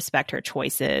her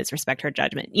choices, respect her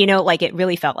judgment. It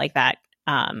really felt like that.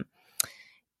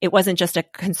 It wasn't just a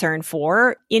concern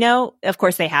for, of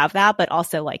course they have that, but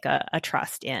also like a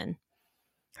trust in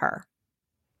her.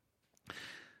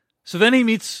 So then he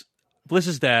meets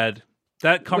Bliss's dad.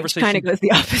 That conversation kind of goes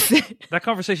the opposite. That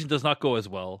conversation does not go as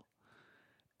well.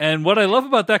 And what I love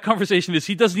about that conversation is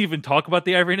he doesn't even talk about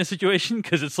the Irina situation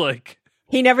because it's like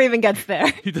he never even gets there.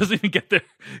 He doesn't even get there.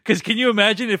 Because can you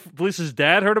imagine if Bliss's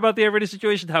dad heard about the Irina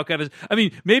situation?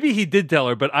 Maybe he did tell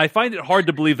her, but I find it hard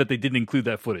to believe that they didn't include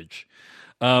that footage.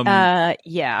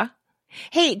 Yeah.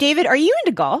 Hey, David, are you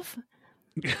into golf?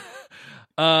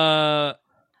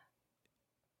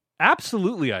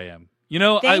 Absolutely, I am.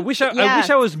 I wish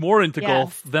I was more into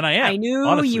golf than I am. I knew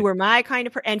honestly. You were my kind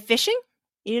of and fishing.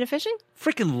 You into fishing?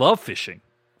 Freaking love fishing.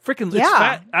 It's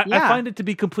I find it to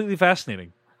be completely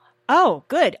fascinating. Oh,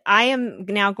 good. I am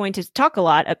now going to talk a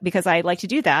lot because I like to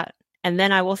do that, and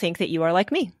then I will think that you are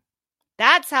like me.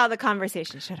 That's how the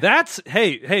conversation should happen.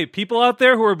 Hey, people out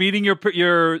there who are meeting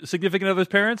your significant other's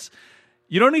parents,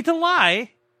 you don't need to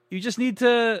lie. You just need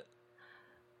to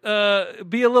be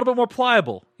a little bit more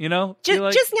pliable,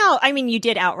 Just now, you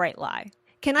did outright lie.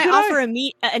 Can I offer an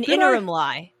interim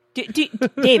lie?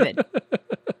 David.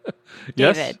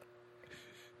 Yes? David.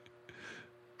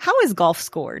 How is golf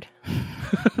scored?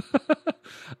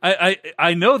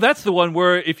 I know that's the one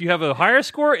where if you have a higher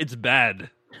score, it's bad.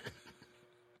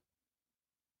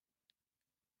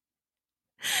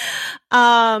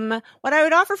 What I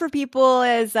would offer for people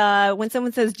is when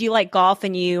someone says, do you like golf,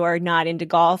 and you are not into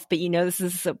golf, but this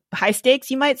is high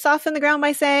stakes, you might soften the ground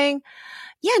by saying,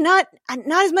 yeah, not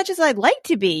as much as I'd like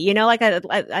to be,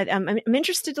 I'm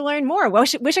interested to learn more.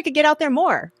 Wish I could get out there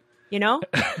more,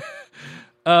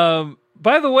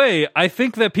 By the way, I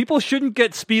think that people shouldn't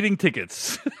get speeding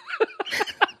tickets.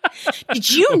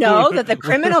 Did you know that the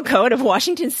Criminal Code of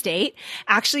Washington State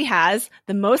actually has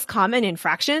the most common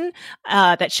infraction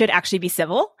that should actually be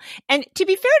civil? And to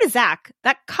be fair to Zach,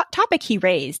 that topic he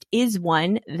raised is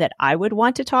one that I would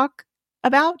want to talk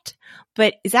about.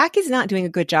 But Zach is not doing a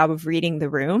good job of reading the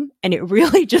room, and it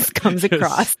really just comes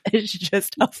across as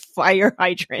just a fire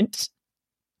hydrant.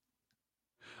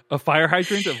 A fire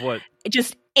hydrant of what?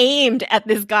 Just aimed at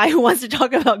this guy who wants to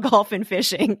talk about golf and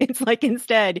fishing. It's like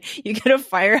instead you get a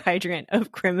fire hydrant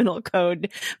of criminal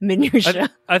code minutia.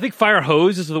 I think fire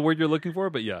hose is the word you're looking for,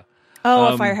 but yeah.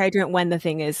 Oh, a fire hydrant when the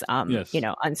thing is, yes.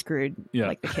 Unscrewed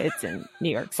like the kids in New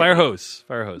York City. Fire hose,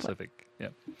 I think. Yeah.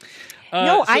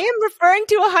 I am referring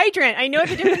to a hydrant. I know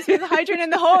the difference between the hydrant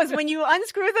and the hose. When you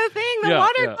unscrew the thing, the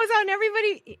water goes out and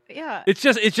everybody, It's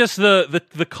just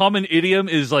the common idiom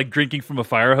is like drinking from a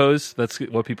fire hose. That's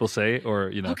what people say, or,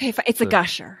 Okay, it's a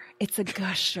gusher. It's a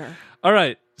gusher. All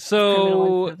right.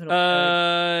 So,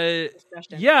 that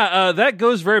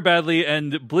goes very badly.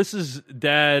 And Bliss's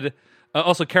dad,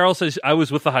 also Carol says, I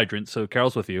was with the hydrant. So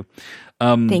Carol's with you.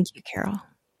 Thank you, Carol.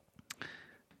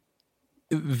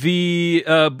 The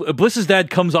Bliss's dad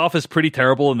comes off as pretty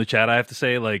terrible in the chat, I have to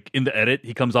say. Like, in the edit,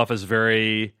 he comes off as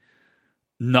very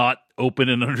not open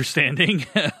and understanding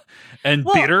and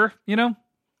bitter,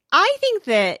 I think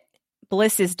that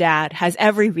Bliss's dad has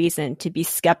every reason to be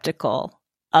skeptical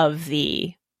of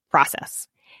the process.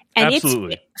 And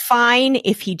Absolutely. It's fine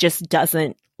if he just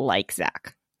doesn't like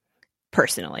Zach,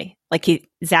 personally. Like,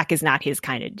 Zach is not his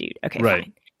kind of dude. Okay,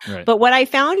 right. Fine. Right. But what I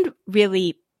found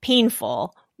really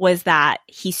painful was that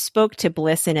he spoke to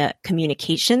Bliss in a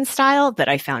communication style that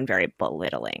I found very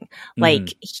belittling.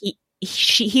 Like,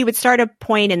 he would start a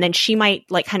point and then she might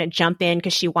like kind of jump in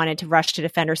because she wanted to rush to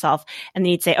defend herself. And then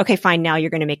he'd say, okay, fine. Now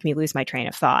you're going to make me lose my train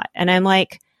of thought. And I'm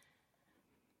like,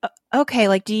 okay,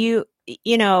 like, do you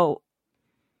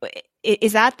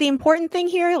is that the important thing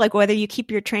here? Like, whether you keep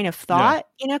your train of thought,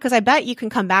 because I bet you can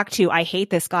come back to, I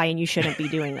hate this guy and you shouldn't be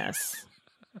doing this.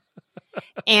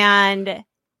 And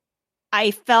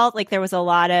I felt like there was a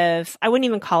lot of, I wouldn't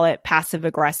even call it passive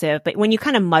aggressive, but when you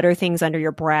kind of mutter things under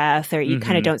your breath or you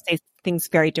kind of don't say things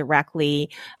very directly,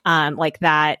 like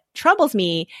that troubles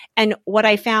me. And what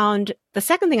I found, the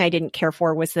second thing I didn't care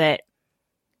for was that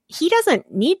he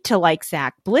doesn't need to like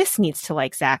Zach. Bliss needs to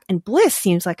like Zach. And Bliss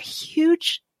seems like a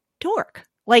huge dork,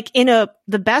 like in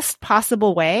the best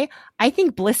possible way. I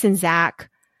think Bliss and Zach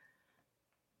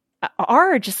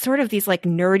are just sort of these like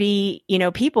nerdy,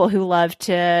 people who love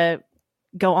to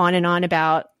go on and on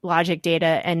about logic, data,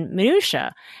 and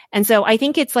minutia. And so I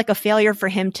think it's like a failure for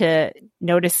him to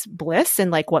notice Bliss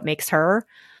and like what makes her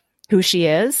who she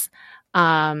is.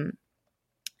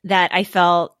 That I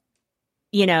felt,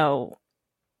 you know,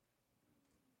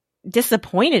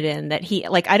 disappointed in that he,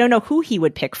 like, I don't know who he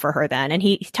would pick for her then. And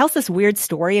he tells this weird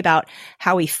story about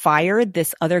how he fired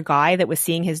this other guy that was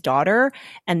seeing his daughter,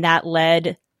 and that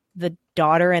led the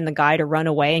daughter and the guy to run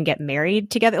away and get married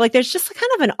together. Like, there's just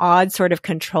kind of an odd sort of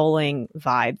controlling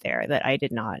vibe there that I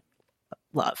did not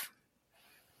love.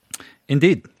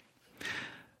 Indeed.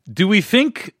 Do we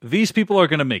think these people are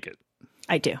going to make it?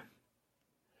 I do.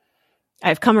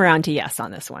 I've come around to yes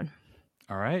on this one.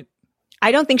 All right.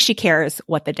 I don't think she cares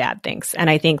what the dad thinks. And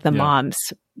I think the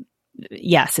mom's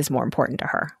yes is more important to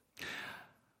her.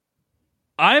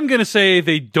 I'm going to say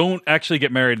they don't actually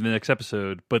get married in the next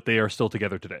episode, but they are still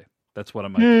together today. That's what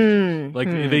I'm like.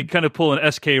 They kind of pull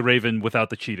an SK Raven without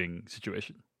the cheating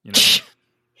situation. You know?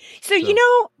 So, you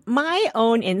know, my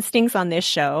own instincts on this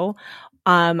show,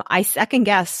 I second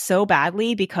guess so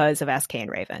badly because of SK and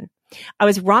Raven. I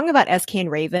was wrong about SK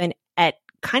and Raven at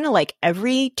kind of like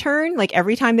every turn, like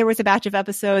every time there was a batch of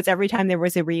episodes, every time there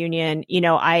was a reunion, you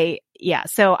know,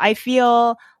 so I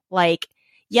feel like,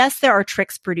 yes, there are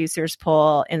tricks producers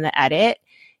pull in the edit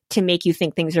to make you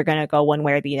think things are going to go one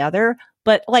way or the other.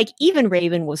 But like even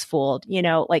Raven was fooled, you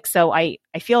know, like, so I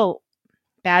feel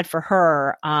bad for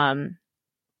her.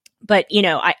 But, you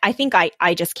know, I think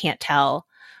I just can't tell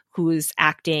who's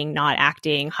acting, not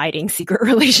acting, hiding secret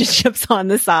relationships on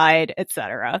the side,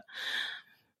 etc.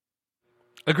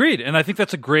 Agreed. And I think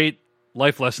that's a great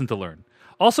life lesson to learn.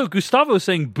 Also, Gustavo is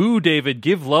saying, boo, David,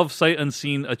 give love sight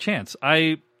unseen a chance.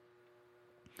 I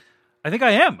think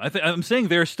I am. I'm saying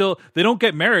they don't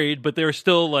get married, but they're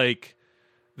still like,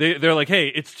 they're like, hey,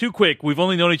 it's too quick. We've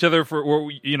only known each other for,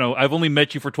 you know, I've only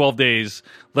met you for 12 days.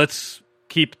 Let's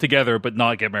keep together, but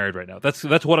not get married right now. That's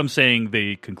what I'm saying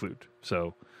they conclude.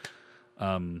 So,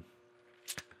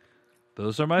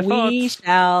 those are my thoughts. We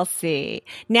shall see.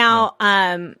 Now,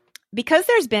 because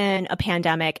there's been a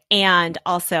pandemic and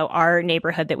also our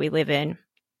neighborhood that we live in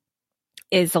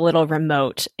is a little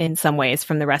remote in some ways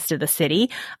from the rest of the city.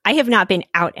 I have not been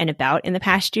out and about in the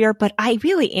past year, but I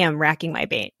really am racking my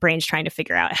brains trying to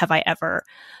figure out, have I ever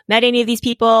met any of these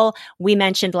people? We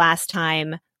mentioned last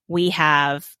time we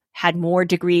have had more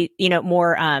people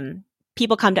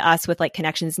come to us with like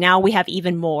connections. Now we have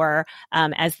even more.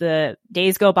 As the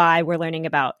days go by, we're learning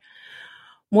about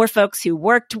more folks who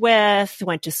worked with,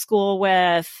 went to school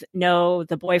with, know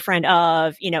the boyfriend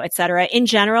of, you know, et cetera. In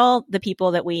general, the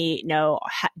people that we know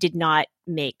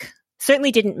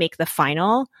certainly didn't make the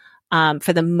final.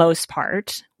 For the most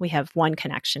part, we have one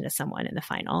connection to someone in the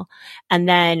final. And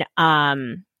then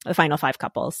the final 5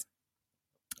 couples.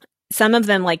 Some of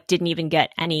them like didn't even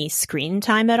get any screen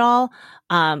time at all.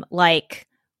 Like,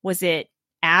 was it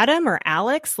Adam or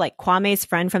Alex, like Kwame's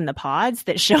friend from the pods,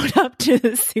 that showed up to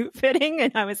the suit fitting?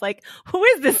 And I was like, who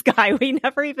is this guy? We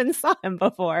never even saw him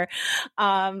before.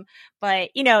 But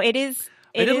you know,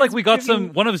 we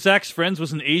got one of Zach's friends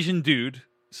was an Asian dude.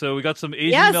 So we got some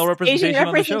Asian male representation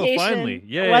on the show. Finally.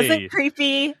 Yay. It wasn't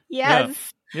creepy.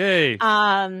 Yes. Yeah. Yay.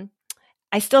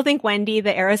 I still think Wendy,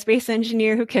 the aerospace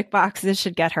engineer who kickboxes,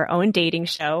 should get her own dating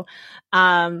show.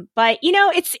 But you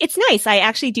know, it's nice. I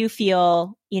actually do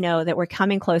feel, you know, that we're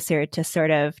coming closer to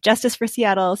sort of justice for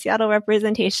Seattle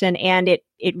representation, and it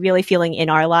really feeling in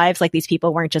our lives like these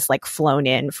people weren't just like flown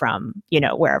in from, you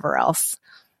know, wherever else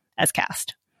as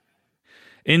cast.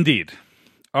 Indeed.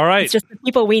 All right. It's just the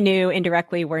people we knew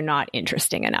indirectly were not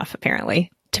interesting enough, apparently,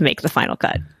 to make the final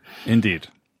cut. Indeed.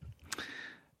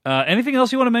 Anything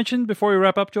else you want to mention before we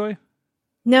wrap up, Joy?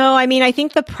 No, I mean, I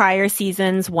think the prior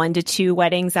season's 1 to 2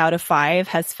 weddings out of 5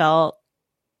 has felt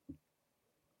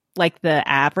like the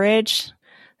average.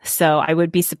 So I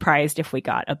would be surprised if we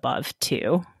got above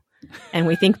 2. And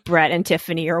we think Brett and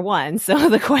Tiffany are 1. So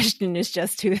the question is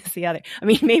just who is the other. I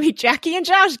mean, maybe Jackie and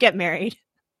Josh get married.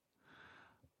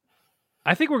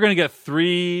 I think we're going to get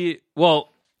 3.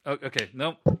 Well, okay.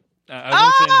 No,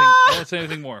 I won't say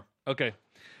anything more. Okay.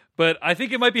 But I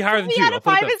think it might be higher than 2. 3 out of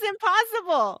 5 is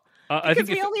impossible. Because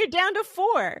we only are down to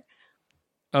 4.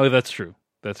 Oh, that's true.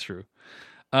 That's true.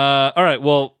 All right.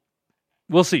 Well,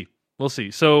 we'll see. We'll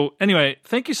see. So anyway,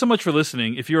 thank you so much for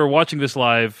listening. If you are watching this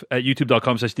live at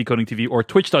youtube.com/decodingtv or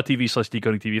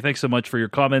twitch.tv/decodingtv, thanks so much for your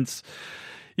comments.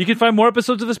 You can find more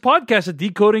episodes of this podcast at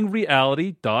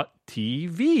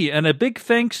decodingreality.tv. And a big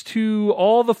thanks to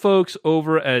all the folks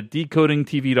over at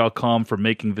decodingtv.com for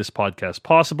making this podcast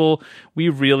possible. We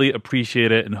really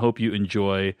appreciate it and hope you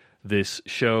enjoy this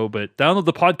show. But download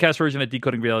the podcast version at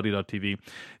decodingreality.tv.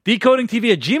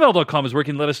 Decodingtv@gmail.com is where you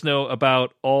can let us know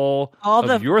about all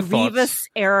of your thoughts. All the grievous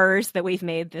errors that we've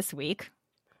made this week.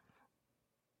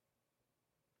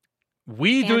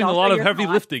 We And doing a also lot of your heavy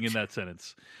thoughts. lifting in that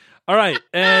sentence. All right.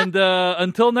 And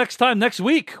until next time, next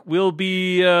week, we'll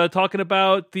be talking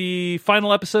about the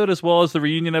final episode as well as the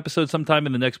reunion episode sometime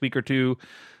in the next week or two.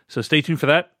 So stay tuned for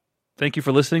that. Thank you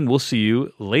for listening. We'll see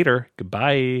you later.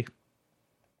 Goodbye.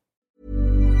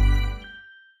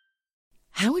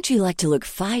 How would you like to look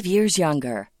 5 years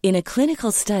younger? In a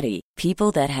clinical study,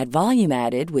 people that had volume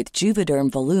added with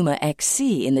Juvederm Voluma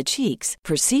XC in the cheeks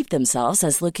perceived themselves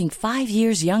as looking 5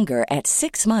 years younger at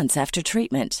 6 months after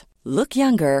treatment. Look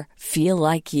younger, feel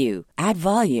like you. Add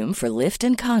volume for lift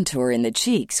and contour in the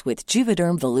cheeks with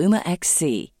Juvederm Voluma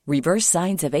XC. Reverse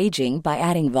signs of aging by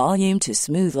adding volume to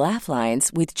smooth laugh lines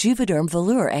with Juvederm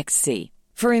Volure XC.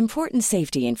 For important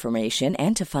safety information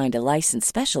and to find a licensed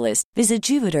specialist, visit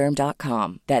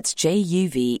Juvederm.com. That's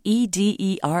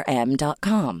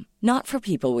JUVEDERM.com. Not for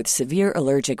people with severe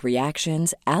allergic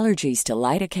reactions, allergies to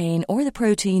lidocaine, or the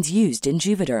proteins used in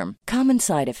Juvederm. Common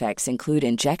side effects include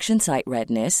injection site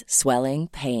redness, swelling,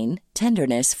 pain,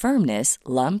 tenderness, firmness,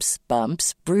 lumps,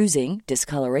 bumps, bruising,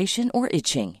 discoloration, or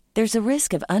itching. There's a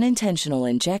risk of unintentional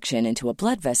injection into a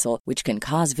blood vessel, which can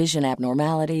cause vision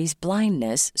abnormalities,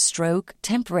 blindness, stroke,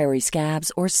 temporary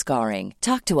scabs, or scarring.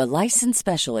 Talk to a licensed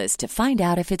specialist to find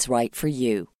out if it's right for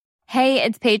you. Hey,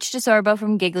 it's Paige DeSorbo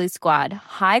from Giggly Squad.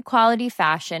 High quality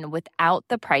fashion without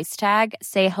the price tag.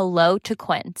 Say hello to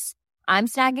Quince. I'm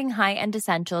snagging high-end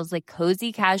essentials like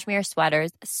cozy cashmere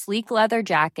sweaters, sleek leather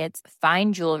jackets,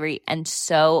 fine jewelry, and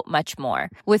so much more.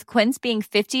 With Quince being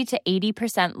 50 to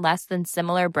 80% less than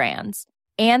similar brands.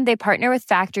 And they partner with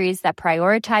factories that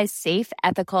prioritize safe,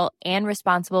 ethical, and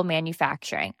responsible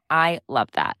manufacturing. I love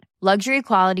that. Luxury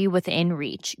quality within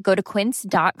reach. Go to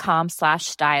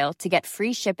quince.com/style to get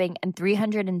free shipping and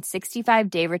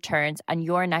 365-day returns on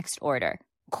your next order.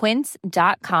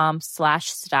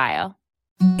 Quince.com/style.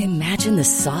 Imagine the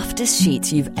softest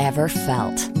sheets you've ever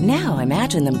felt. Now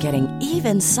imagine them getting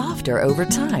even softer over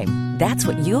time. That's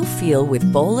what you'll feel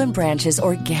with Boll & Branch's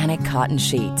organic cotton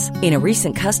sheets. In a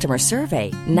recent customer survey,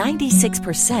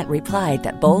 96% replied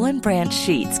that Boll & Branch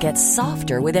sheets get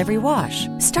softer with every wash.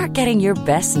 Start getting your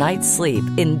best night's sleep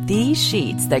in these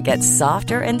sheets that get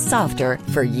softer and softer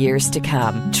for years to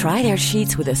come. Try their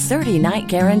sheets with a 30-night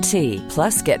guarantee.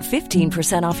 Plus, get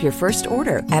 15% off your first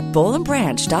order at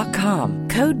bollandbranch.com.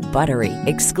 Code BUTTERY.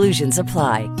 Exclusions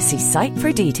apply. See site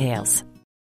for details.